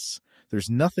this. There's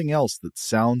nothing else that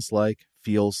sounds like,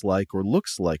 feels like, or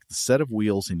looks like the set of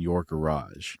wheels in your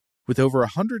garage. With over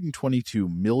 122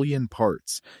 million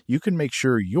parts, you can make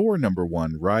sure your number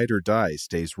one ride or die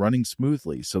stays running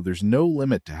smoothly so there's no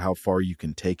limit to how far you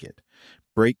can take it.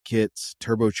 Brake kits,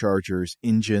 turbochargers,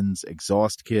 engines,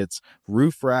 exhaust kits,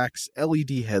 roof racks,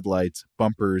 LED headlights,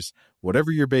 bumpers,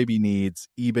 whatever your baby needs,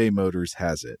 eBay Motors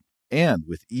has it. And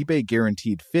with eBay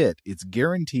Guaranteed Fit, it's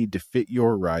guaranteed to fit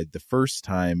your ride the first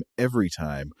time, every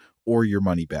time, or your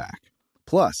money back.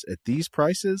 Plus, at these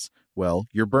prices, well,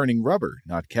 you're burning rubber,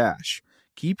 not cash.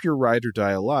 Keep your ride or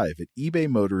die alive at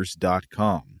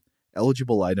ebaymotors.com.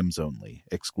 Eligible items only.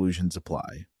 Exclusions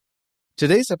apply.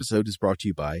 Today's episode is brought to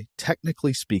you by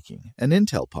Technically Speaking, an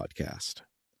Intel podcast.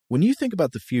 When you think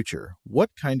about the future,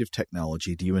 what kind of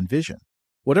technology do you envision?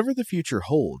 Whatever the future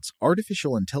holds,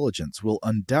 artificial intelligence will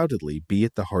undoubtedly be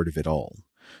at the heart of it all.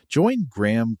 Join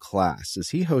Graham Class as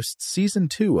he hosts Season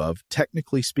 2 of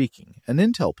Technically Speaking, an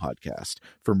Intel podcast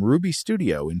from Ruby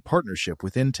Studio in partnership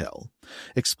with Intel.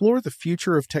 Explore the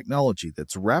future of technology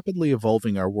that's rapidly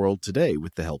evolving our world today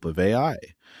with the help of AI.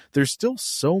 There's still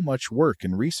so much work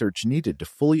and research needed to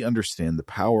fully understand the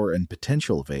power and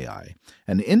potential of AI,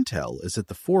 and Intel is at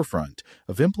the forefront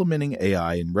of implementing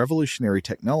AI in revolutionary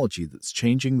technology that's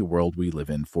changing the world we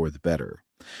live in for the better.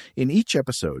 In each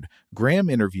episode, Graham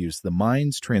interviews the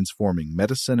minds transforming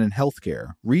medicine and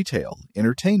healthcare, retail,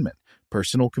 entertainment,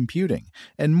 personal computing,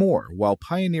 and more while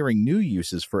pioneering new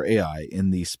uses for AI in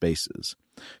these spaces.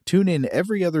 Tune in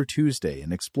every other Tuesday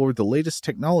and explore the latest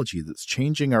technology that's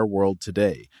changing our world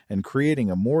today and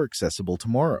creating a more accessible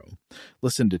tomorrow.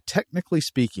 Listen to Technically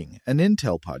Speaking, an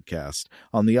Intel podcast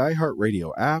on the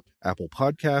iHeartRadio app, Apple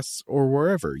Podcasts, or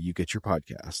wherever you get your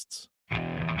podcasts.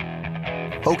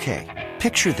 Okay,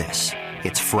 picture this.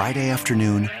 It's Friday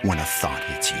afternoon when a thought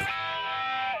hits you.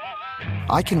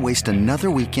 I can waste another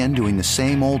weekend doing the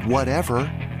same old whatever,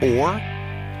 or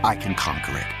I can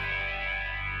conquer it.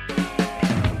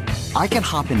 I can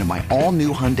hop into my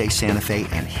all-new Hyundai Santa Fe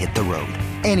and hit the road.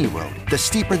 Any road. The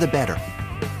steeper, the better.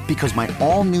 Because my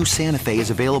all-new Santa Fe is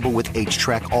available with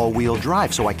H-Track all-wheel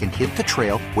drive, so I can hit the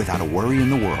trail without a worry in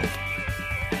the world.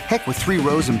 Heck, with 3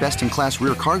 rows and best-in-class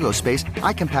rear cargo space,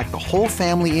 I can pack the whole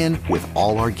family in with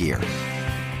all our gear.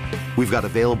 We've got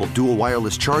available dual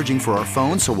wireless charging for our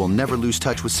phones, so we'll never lose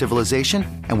touch with civilization,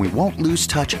 and we won't lose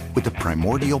touch with the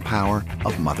primordial power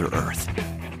of Mother Earth.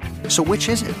 So which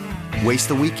is it? Waste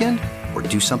the weekend or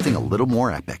do something a little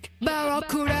more epic?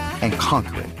 And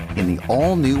conquer it in the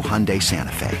all-new Hyundai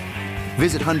Santa Fe.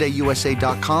 Visit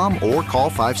HyundaiUSA.com or call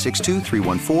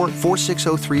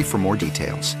 562-314-4603 for more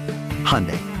details.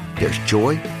 Hyundai. There's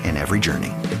joy in every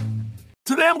journey.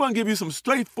 Today I'm going to give you some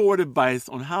straightforward advice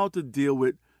on how to deal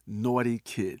with naughty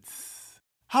kids.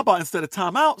 How about instead of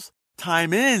timeouts,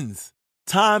 time-ins?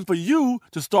 Time for you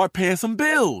to start paying some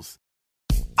bills.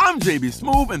 I'm JB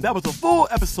Smoove, and that was a full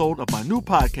episode of my new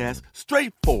podcast,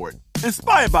 Straightforward,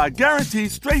 inspired by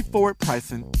guaranteed straightforward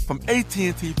pricing from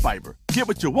AT&T Fiber. Get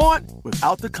what you want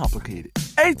without the complicated.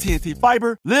 AT&T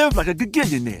Fiber, live like a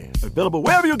gigillionaire. Available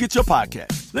wherever you get your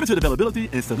podcast. Limited availability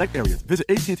in select areas. Visit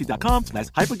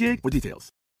AT&T.com/hypergig for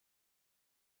details.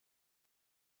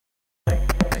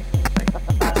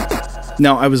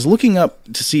 Now, I was looking up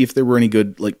to see if there were any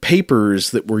good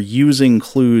papers that were using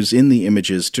clues in the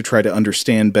images to try to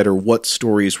understand better what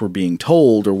stories were being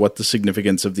told or what the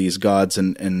significance of these gods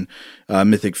and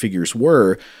mythic figures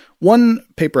were. One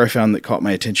paper I found that caught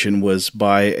my attention was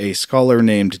by a scholar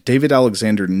named David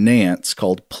Alexander Nance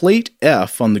called Plate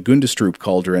F on the Gundastroup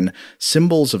Cauldron,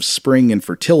 Symbols of Spring and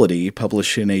Fertility,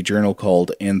 published in a journal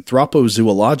called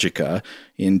Anthropozoologica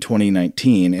in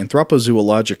 2019.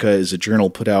 Anthropozoologica is a journal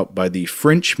put out by the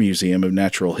French Museum of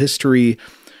Natural History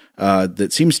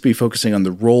that seems to be focusing on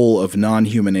the role of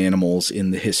non-human animals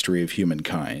in the history of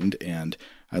humankind. And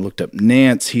I looked up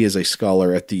Nance. He is a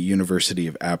scholar at the University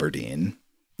of Aberdeen.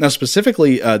 Now,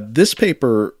 specifically, this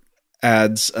paper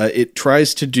it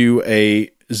tries to do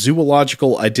a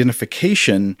zoological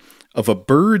identification of a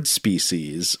bird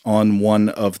species on one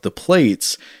of the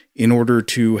plates in order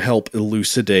to help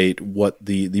elucidate what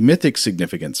the mythic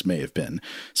significance may have been.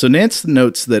 So Nance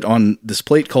notes that on this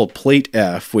plate called Plate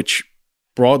F, which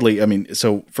broadly,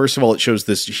 so first of all, it shows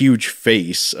this huge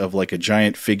face of like a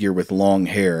giant figure with long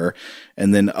hair,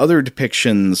 and then other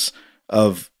depictions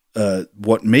of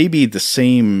what may be the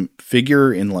same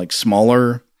figure in like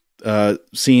smaller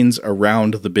scenes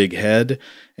around the big head,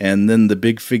 and then the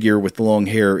big figure with the long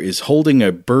hair is holding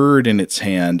a bird in its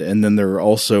hand, and then there are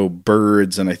also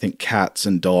birds and I think cats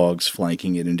and dogs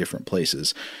flanking it in different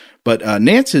places. But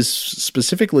Nance is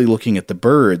specifically looking at the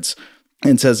birds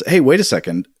and says, hey, wait a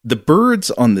second. The birds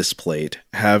on this plate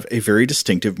have a very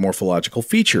distinctive morphological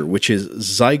feature, which is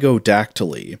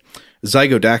zygodactyly.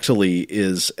 Zygodactyly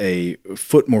is a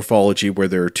foot morphology where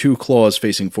there are 2 claws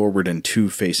facing forward and 2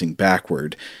 facing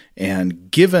backward. And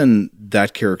given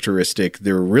that characteristic,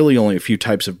 there are really only a few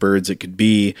types of birds it could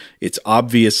be. It's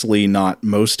obviously not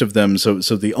most of them. So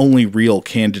the only real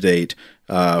candidate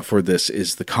for this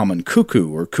is the common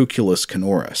cuckoo, or Cuculus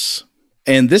canorus.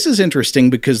 And this is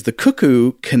interesting because the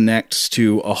cuckoo connects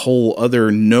to a whole other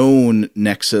known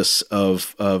nexus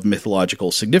of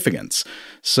mythological significance.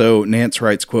 So Nance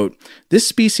writes, quote, "This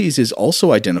species is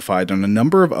also identified on a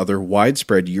number of other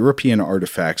widespread European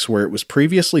artifacts where it was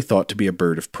previously thought to be a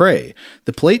bird of prey.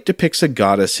 The plate depicts a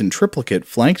goddess in triplicate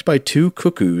flanked by 2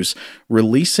 cuckoos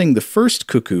releasing the first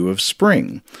cuckoo of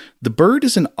spring. The bird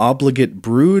is an obligate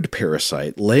brood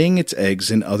parasite, laying its eggs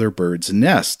in other birds'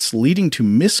 nests, leading to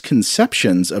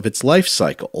misconceptions of its life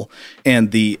cycle."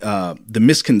 And the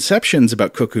misconceptions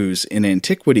about cuckoos in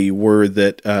antiquity were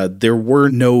that there were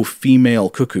no female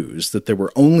cuckoos, that there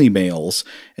were only males,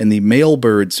 and the male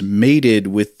birds mated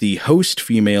with the host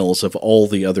females of all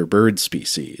the other bird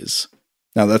species.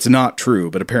 Now, that's not true,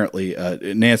 but apparently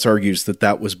Nance argues that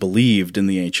that was believed in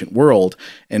the ancient world,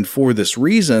 and for this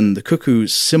reason, the cuckoo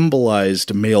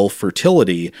symbolized male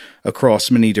fertility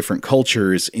across many different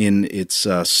cultures in its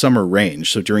summer range.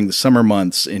 So during the summer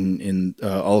months in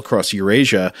all across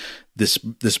Eurasia,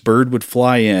 this bird would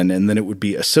fly in, and then it would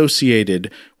be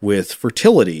associated with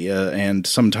fertility, and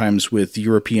sometimes with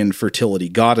European fertility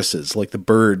goddesses, like the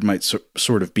bird might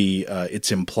sort of be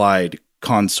its implied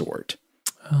consort.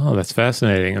 Oh, that's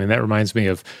fascinating. I mean, that reminds me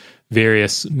of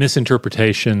various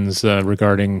misinterpretations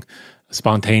regarding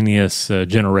spontaneous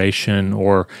generation,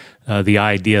 or the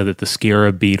idea that the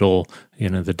scarab beetle,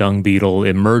 the dung beetle,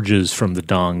 emerges from the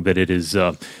dung, that it is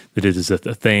a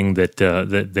thing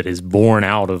that is born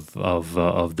out of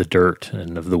the dirt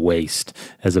and of the waste,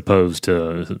 as opposed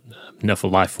to enough a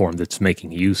life form that's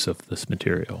making use of this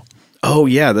material. Oh,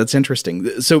 yeah, that's interesting.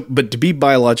 So, but to be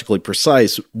biologically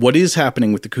precise, what is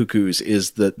happening with the cuckoos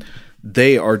is that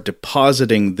they are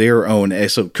depositing their own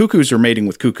eggs. So cuckoos are mating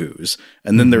with cuckoos,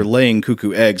 and then they're laying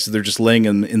cuckoo eggs. They're just laying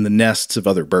in the nests of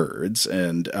other birds,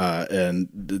 so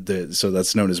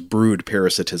that's known as brood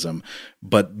parasitism.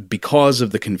 But because of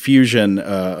the confusion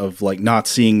of like not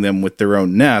seeing them with their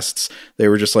own nests, they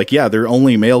were just like, yeah, they're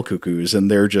only male cuckoos, and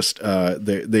they're just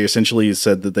they essentially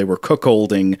said that they were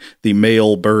cuckolding the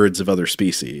male birds of other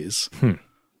species.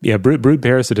 Yeah, brood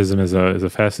parasitism is a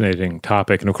fascinating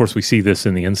topic, and of course we see this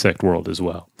in the insect world as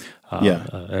well. I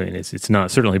mean, it's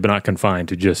not certainly, but not confined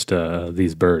to just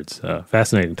these birds.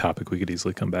 Fascinating topic we could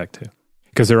easily come back to,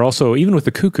 because there are also, even with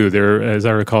the cuckoo, there, as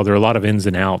I recall, there are a lot of ins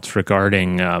and outs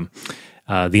regarding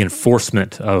the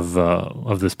enforcement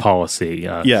of this policy.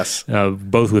 Yes,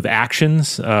 both with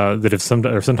actions that have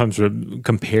sometimes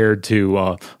compared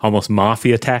to almost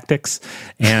mafia tactics,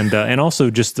 and also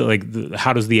just like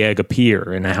how does the egg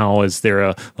appear, and how is there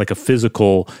a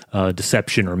physical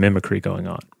deception or mimicry going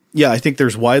on? Yeah, I think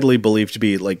there's widely believed to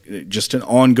be like just an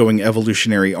ongoing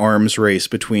evolutionary arms race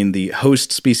between the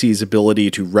host species' ability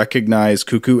to recognize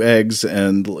cuckoo eggs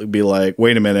and be like,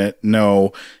 wait a minute,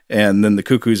 no, and then the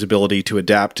cuckoo's ability to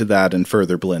adapt to that and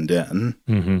further blend in.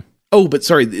 Mm-hmm. Oh, but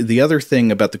sorry, the other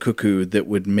thing about the cuckoo that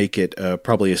would make it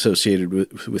probably associated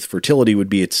with fertility would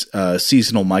be its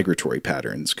seasonal migratory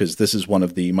patterns, because this is one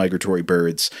of the migratory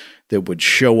birds that would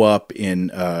show up in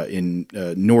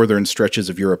northern stretches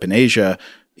of Europe and Asia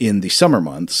in the summer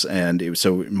months, and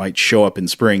so it might show up in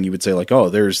spring. You would say like, oh,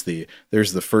 there's the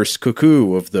first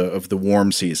cuckoo of the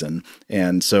warm season,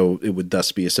 and so it would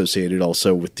thus be associated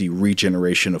also with the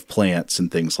regeneration of plants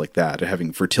and things like that,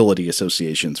 having fertility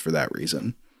associations for that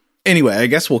reason. Anyway, I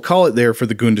guess we'll call it there for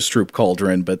the Gundestrup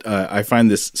cauldron, but I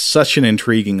find this such an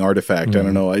intriguing artifact. I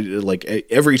don't know, like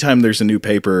every time there's a new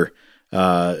paper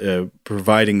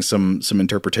providing some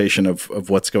interpretation of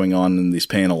what's going on in these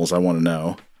panels, I want to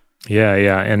know. Yeah,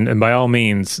 and by all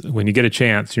means, when you get a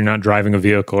chance, you're not driving a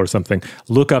vehicle or something,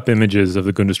 look up images of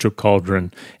the Gundestrup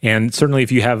cauldron, and certainly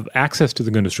if you have access to the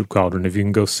Gundestrup cauldron, if you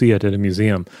can go see it at a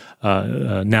museum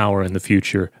now or in the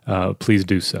future, please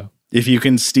do so. If you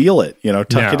can steal it,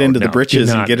 tuck it into the britches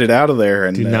and get it out of there.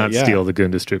 And do not steal the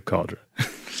Gundestrup cauldron.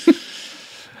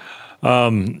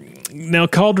 Now,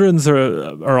 cauldrons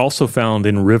are also found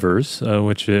in rivers,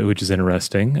 which is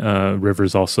interesting.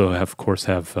 Rivers also, of course,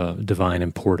 have divine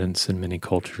importance in many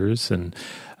cultures. And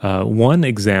one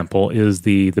example is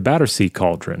the Battersea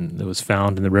cauldron that was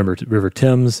found in the River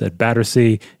Thames at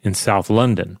Battersea in South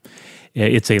London.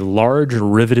 It's a large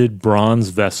riveted bronze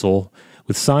vessel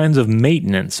with signs of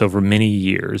maintenance over many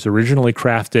years, originally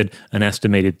crafted an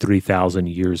estimated 3,000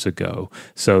 years ago.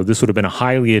 So this would have been a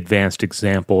highly advanced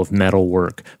example of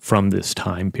metalwork from this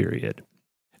time period.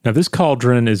 Now, this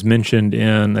cauldron is mentioned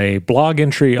in a blog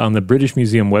entry on the British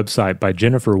Museum website by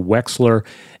Jennifer Wexler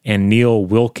and Neil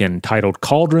Wilkin titled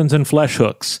Cauldrons and Flesh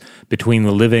Hooks Between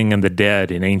the Living and the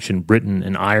Dead in Ancient Britain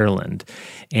and Ireland.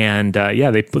 And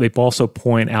they also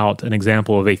point out an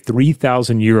example of a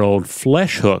 3,000-year-old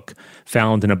flesh hook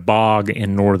found in a bog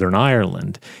in Northern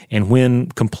Ireland. And when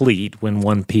complete, when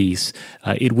one piece,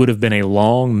 it would have been a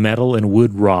long metal and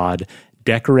wood rod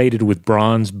decorated with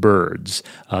bronze birds.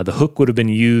 The hook would have been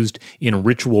used in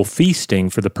ritual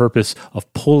feasting for the purpose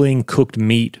of pulling cooked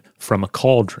meat from a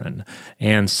cauldron.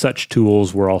 And such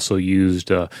tools were also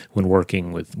used when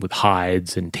working with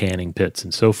hides and tanning pits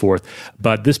and so forth.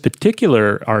 But this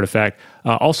particular artifact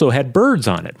also had birds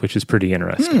on it, which is pretty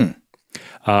interesting.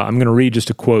 I'm going to read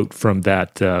just a quote from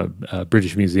that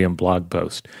British Museum blog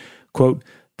post. Quote,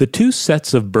 "The two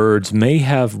sets of birds may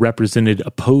have represented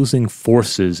opposing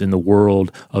forces in the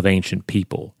world of ancient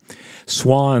people.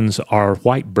 Swans are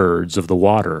white birds of the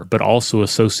water, but also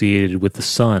associated with the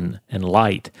sun and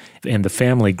light, and the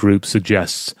family group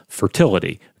suggests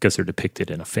fertility, because they're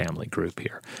depicted in a family group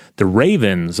here. The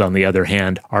ravens, on the other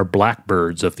hand, are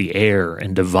blackbirds of the air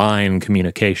and divine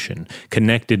communication,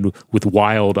 connected with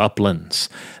wild uplands.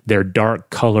 Their dark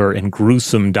color and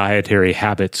gruesome dietary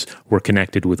habits were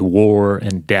connected with war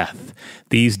and death.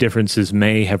 These differences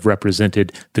may have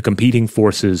represented the competing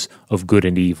forces of good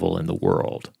and evil in the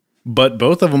world." But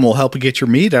both of them will help you get your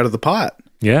meat out of the pot.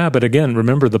 Yeah, but again,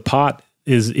 remember the pot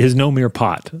is no mere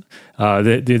pot.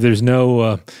 There's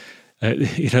no,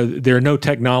 there are no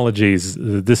technologies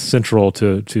this central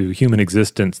to human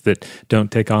existence that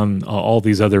don't take on all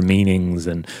these other meanings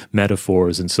and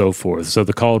metaphors and so forth. So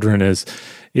the cauldron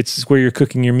it's where you're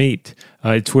cooking your meat.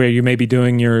 It's where you may be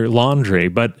doing your laundry,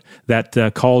 but that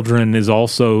cauldron is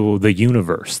also the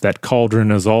universe. That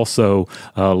cauldron is also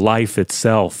life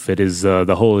itself. It is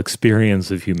the whole experience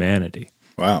of humanity.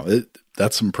 Wow,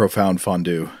 that's some profound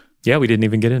fondue. Yeah, we didn't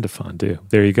even get into fondue.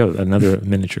 There you go, another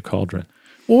miniature cauldron.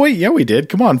 Well, wait, yeah, we did.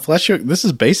 Come on, flesh hook. This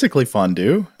is basically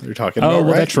fondue. They're talking about, well,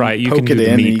 right? That's right. You can do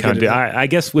the meat fondue. I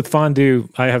guess with fondue,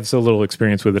 I have so little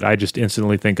experience with it. I just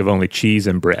instantly think of only cheese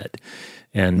and bread.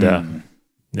 And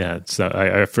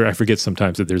I forget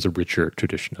sometimes that there's a richer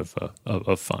tradition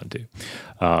of fondue.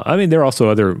 There are also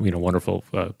other wonderful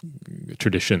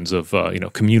traditions of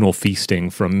communal feasting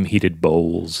from heated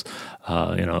bowls,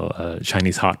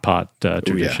 Chinese hot pot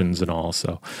traditions and all.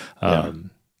 So, and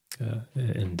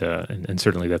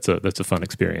certainly that's a fun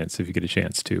experience if you get a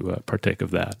chance to partake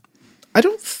of that. I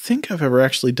don't think I've ever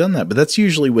actually done that, but that's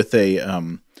usually with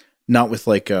not with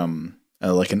like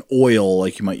an oil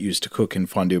like you might use to cook in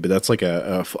fondue, but that's like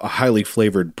a highly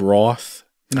flavored broth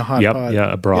in a hot pot.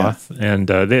 Yeah, a broth. Yeah. And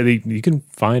you can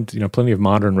find plenty of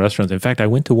modern restaurants. In fact, I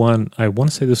went to one, I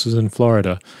want to say this was in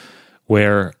Florida,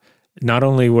 where not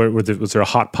only was there a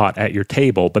hot pot at your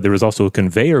table, but there was also a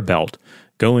conveyor belt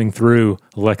going through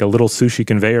like a little sushi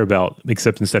conveyor belt,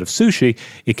 except instead of sushi,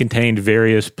 it contained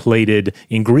various plated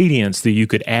ingredients that you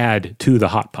could add to the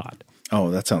hot pot. Oh,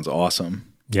 that sounds awesome.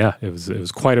 Yeah, it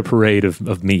was quite a parade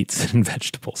of meats and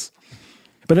vegetables.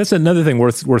 But that's another thing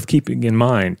worth keeping in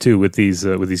mind too with these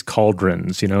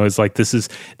cauldrons. It's like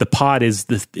the pot is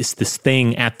this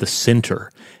thing at the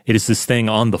center. It is this thing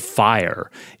on the fire.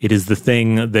 It is the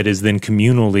thing that is then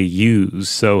communally used.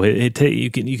 So you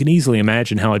can easily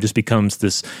imagine how it just becomes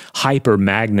this hyper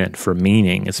magnet for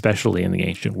meaning, especially in the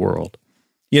ancient world.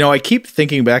 I keep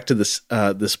thinking back to this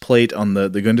plate on the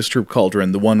Gundestrup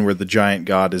cauldron, the one where the giant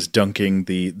god is dunking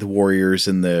the warriors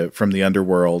from the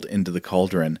underworld into the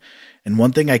cauldron. And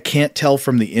one thing I can't tell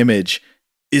from the image,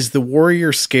 is the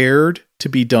warrior scared to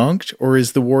be dunked, or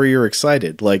is the warrior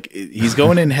excited? Like, he's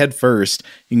going in head first.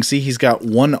 You can see he's got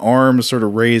one arm sort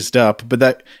of raised up, but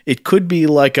that it could be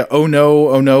like a, oh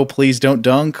no, please don't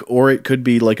dunk, or it could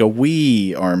be like a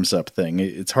wee arms up thing.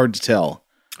 It's hard to tell.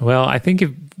 Well, I think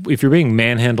if you're being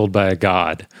manhandled by a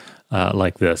god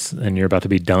like this, and you're about to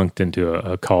be dunked into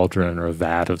a cauldron or a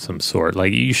vat of some sort,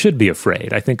 like, you should be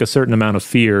afraid. I think a certain amount of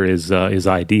fear is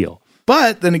ideal.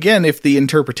 But then again, if the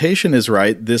interpretation is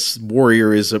right, this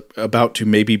warrior is about to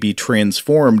maybe be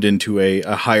transformed into a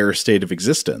higher state of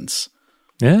existence.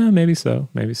 Yeah, maybe so.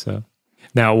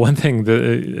 Now, one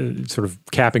thing, sort of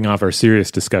capping off our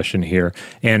serious discussion here,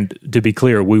 and to be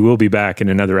clear, we will be back in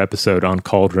another episode on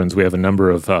cauldrons. We have a number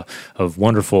of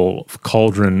wonderful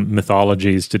cauldron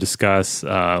mythologies to discuss.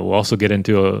 We'll also get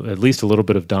into at least a little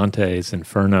bit of Dante's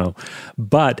Inferno.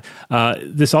 But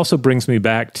this also brings me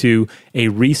back to a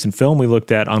recent film we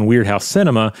looked at on Weird House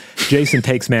Cinema, Jason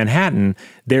Takes Manhattan.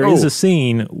 There is a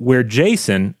scene where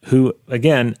Jason, who,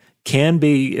 again, can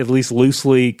be at least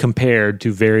loosely compared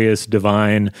to various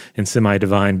divine and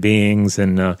semi-divine beings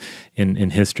in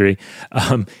history.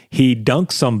 He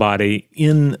dunks somebody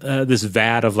in this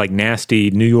vat of like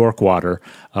nasty New York water.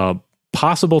 I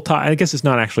guess it's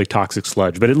not actually toxic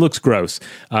sludge, but it looks gross.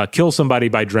 Kills somebody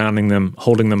by drowning them,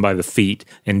 holding them by the feet,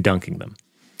 and dunking them.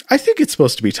 I think it's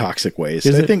supposed to be toxic waste.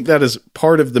 I think that is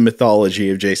part of the mythology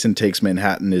of Jason Takes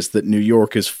Manhattan, is that New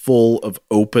York is full of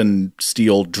open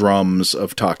steel drums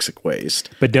of toxic waste.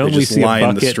 But don't we see a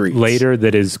bucket later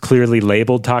that is clearly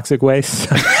labeled toxic waste?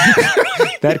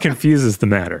 That confuses the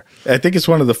matter. I think it's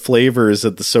one of the flavors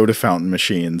of the soda fountain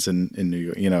machines in New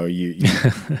York. You know, you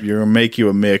make you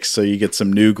a mix, so you get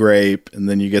some new grape, and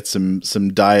then you get some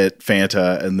diet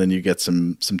Fanta, and then you get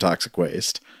some toxic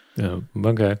waste. Oh,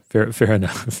 okay, fair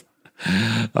enough.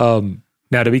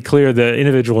 Now, to be clear, the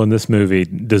individual in this movie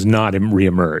does not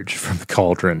reemerge from the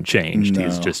cauldron changed. No.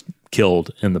 He's just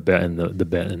killed in the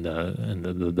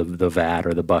vat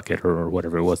or the bucket or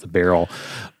whatever it was, the barrel.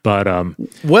 But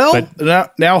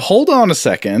now hold on a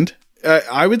second.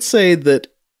 I would say that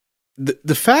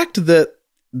the fact that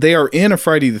they are in a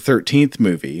Friday the 13th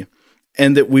movie,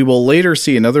 and that we will later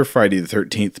see another Friday the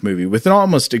 13th movie with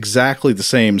almost exactly the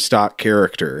same stock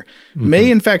character, may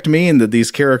in fact mean that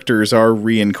these characters are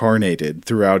reincarnated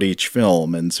throughout each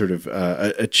film and sort of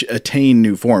attain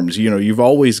new forms. You know, you've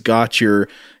always got your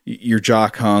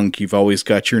jock hunk, you've always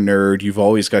got your nerd, you've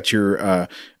always got your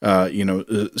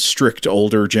strict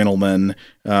older gentleman.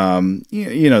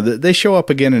 They show up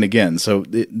again and again. So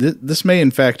this may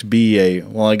in fact be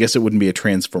I guess it wouldn't be a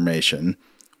transformation.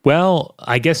 Well,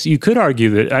 I guess you could argue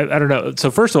that, I don't know.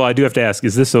 So first of all, I do have to ask,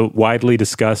 is this a widely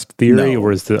discussed theory? No,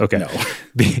 or is the, okay. No.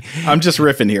 I'm just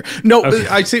riffing here. No, okay.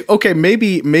 I say, okay,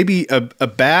 maybe a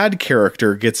bad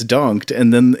character gets dunked,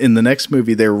 and then in the next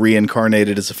movie, they're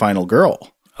reincarnated as a final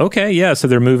girl. Okay, yeah, so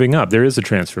they're moving up. There is a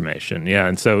transformation, yeah.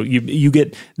 And so you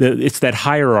get, it's that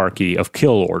hierarchy of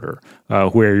kill order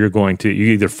where you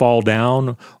either fall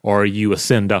down or you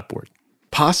ascend upward.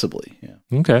 Possibly, yeah.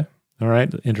 Okay. All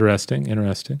right. Interesting.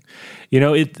 You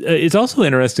know, it's also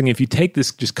interesting if you take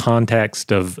this just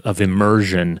context of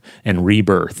immersion and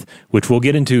rebirth, which we'll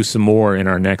get into some more in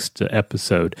our next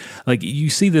episode. Like, you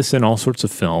see this in all sorts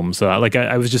of films. Like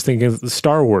I was just thinking of the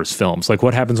Star Wars films. Like,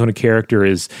 what happens when a character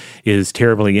is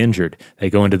terribly injured?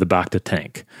 They go into the Bacta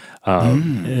tank.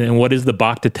 And what is the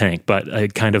Bacta tank but a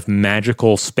kind of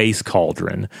magical space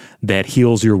cauldron that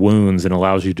heals your wounds and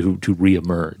allows you to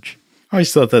reemerge? I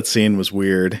always thought that scene was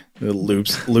weird.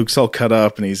 Luke's all cut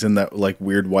up and he's in that like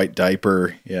weird white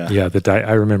diaper. Yeah. Yeah.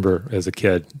 I remember as a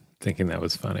kid thinking that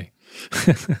was funny.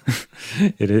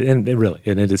 It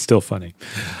is still funny.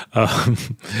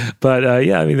 But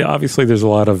I mean, obviously there's a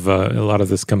lot of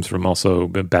this comes from also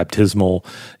baptismal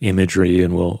imagery,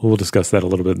 and we'll discuss that a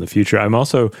little bit in the future. I'm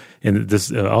also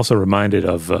reminded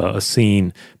of a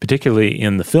scene, particularly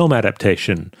in the film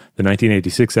adaptation, the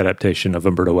 1986 adaptation of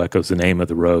Umberto Eco's The Name of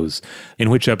the Rose, in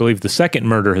which I believe the second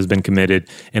murder has been committed,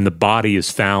 and the body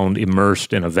is found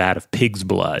immersed in a vat of pig's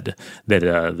blood,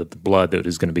 the blood that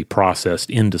is going to be processed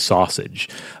into sausage.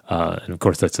 And of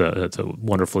course, that's a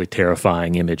wonderfully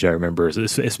terrifying image. I remember,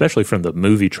 especially from the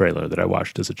movie trailer that I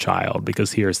watched as a child,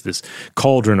 because here's this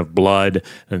cauldron of blood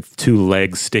and two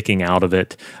legs sticking out of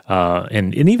it,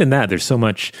 and even that there's so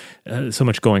much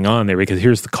going on there, because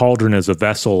here's the cauldron as a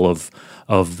vessel of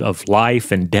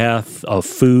life and death, of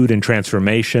food and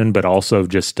transformation, but also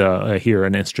just here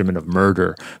an instrument of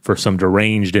murder for some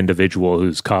deranged individual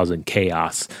who's causing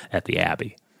chaos at the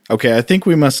Abbey. Okay, I think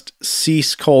we must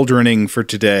cease cauldroning for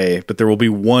today, but there will be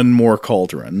one more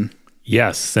cauldron.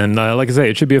 Yes, and like I say,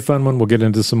 it should be a fun one. We'll get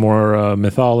into some more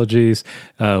mythologies.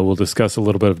 We'll discuss a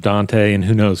little bit of Dante and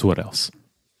who knows what else.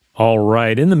 All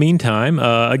right. In the meantime,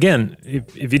 again,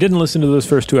 if you didn't listen to those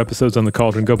first two episodes on the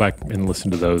Cauldron, go back and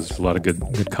listen to those. There's a lot of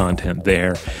good content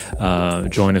there.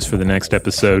 Join us for the next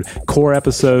episode. Core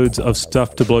episodes of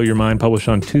Stuff to Blow Your Mind published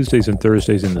on Tuesdays and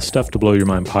Thursdays in the Stuff to Blow Your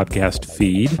Mind podcast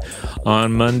feed.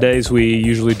 On Mondays, we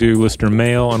usually do listener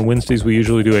mail. On Wednesdays, we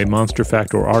usually do a Monster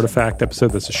Fact or Artifact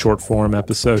episode. That's a short form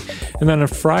episode. And then on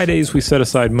Fridays, we set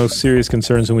aside most serious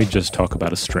concerns and we just talk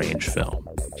about a strange film.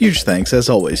 Huge thanks, as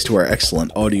always, to our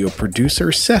excellent audio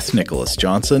producer, Seth Nicholas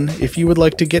Johnson. If you would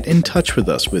like to get in touch with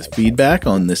us with feedback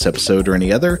on this episode or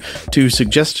any other, to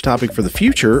suggest a topic for the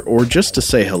future, or just to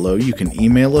say hello, you can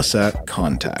email us at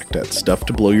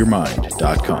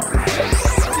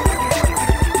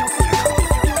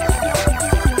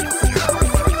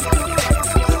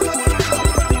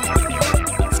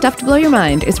Stuff to Blow Your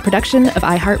Mind is a production of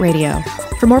iHeartRadio.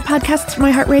 For more podcasts from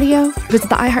iHeartRadio, visit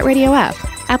the iHeartRadio app,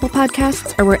 Apple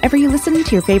Podcasts, or wherever you listen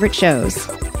to your favorite shows.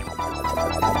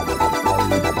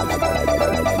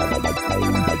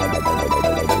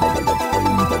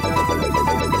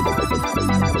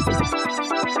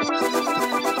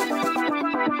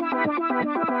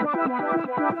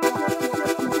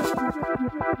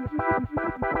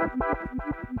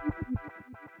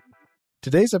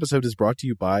 Today's episode is brought to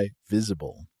you by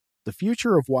Visible. The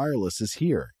future of wireless is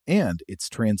here, and it's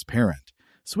transparent.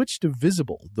 Switch to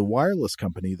Visible, the wireless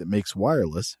company that makes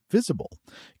wireless visible.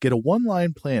 Get a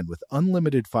one-line plan with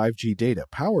unlimited 5G data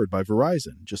powered by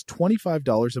Verizon, just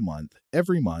 $25 a month,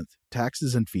 every month,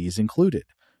 taxes and fees included.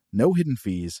 No hidden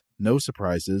fees, no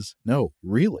surprises, no,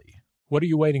 really. What are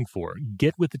you waiting for?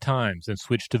 Get with the times and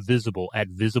switch to Visible at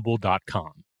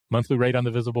Visible.com. Monthly rate on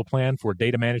the Visible plan for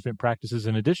data management practices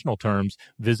and additional terms,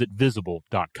 visit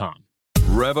Visible.com.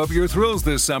 Rev up your thrills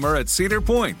this summer at Cedar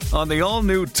Point on the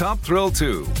all-new Top Thrill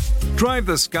 2. Drive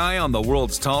the sky on the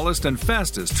world's tallest and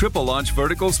fastest triple-launch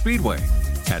vertical speedway.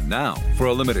 And now, for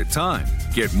a limited time,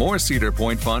 get more Cedar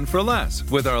Point fun for less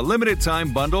with our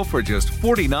limited-time bundle for just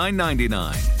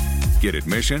 $49.99. Get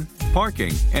admission,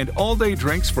 parking, and all-day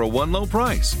drinks for one low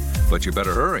price. But you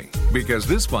better hurry, because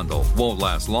this bundle won't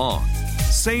last long.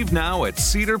 Save now at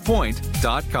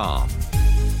cedarpoint.com.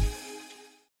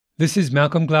 This is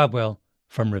Malcolm Gladwell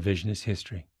from Revisionist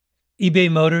History.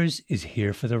 eBay Motors is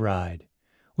here for the ride.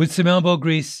 With some elbow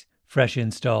grease, fresh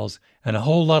installs, and a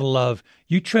whole lot of love,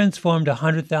 you transformed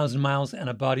 100,000 miles and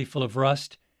a body full of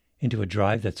rust into a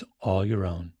drive that's all your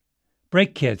own.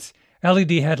 Brake kits,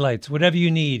 LED headlights, whatever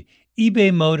you need,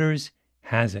 eBay Motors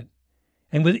has it.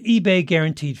 And with eBay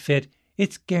Guaranteed Fit,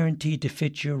 it's guaranteed to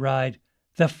fit your ride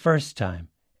the first time,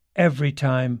 every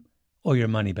time, or your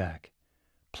money back.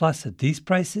 Plus, at these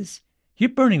prices, you're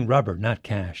burning rubber, not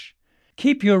cash.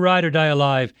 Keep your ride or die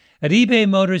alive at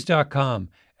ebaymotors.com.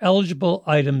 Eligible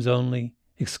items only.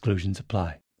 Exclusions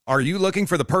apply. Are you looking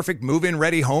for the perfect move-in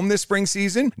ready home this spring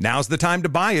season? Now's the time to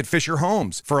buy at Fisher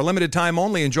Homes. For a limited time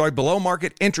only, enjoy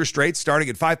below-market interest rates starting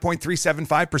at 5.375%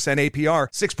 APR,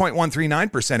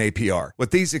 6.139% APR.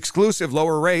 With these exclusive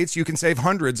lower rates, you can save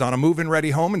hundreds on a move-in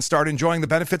ready home and start enjoying the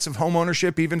benefits of home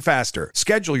ownership even faster.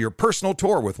 Schedule your personal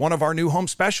tour with one of our new home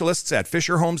specialists at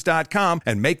FisherHomes.com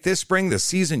and make this spring the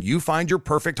season you find your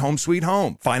perfect home sweet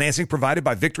home. Financing provided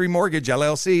by Victory Mortgage,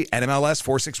 LLC, NMLS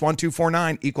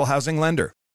 461249, Equal Housing Lender.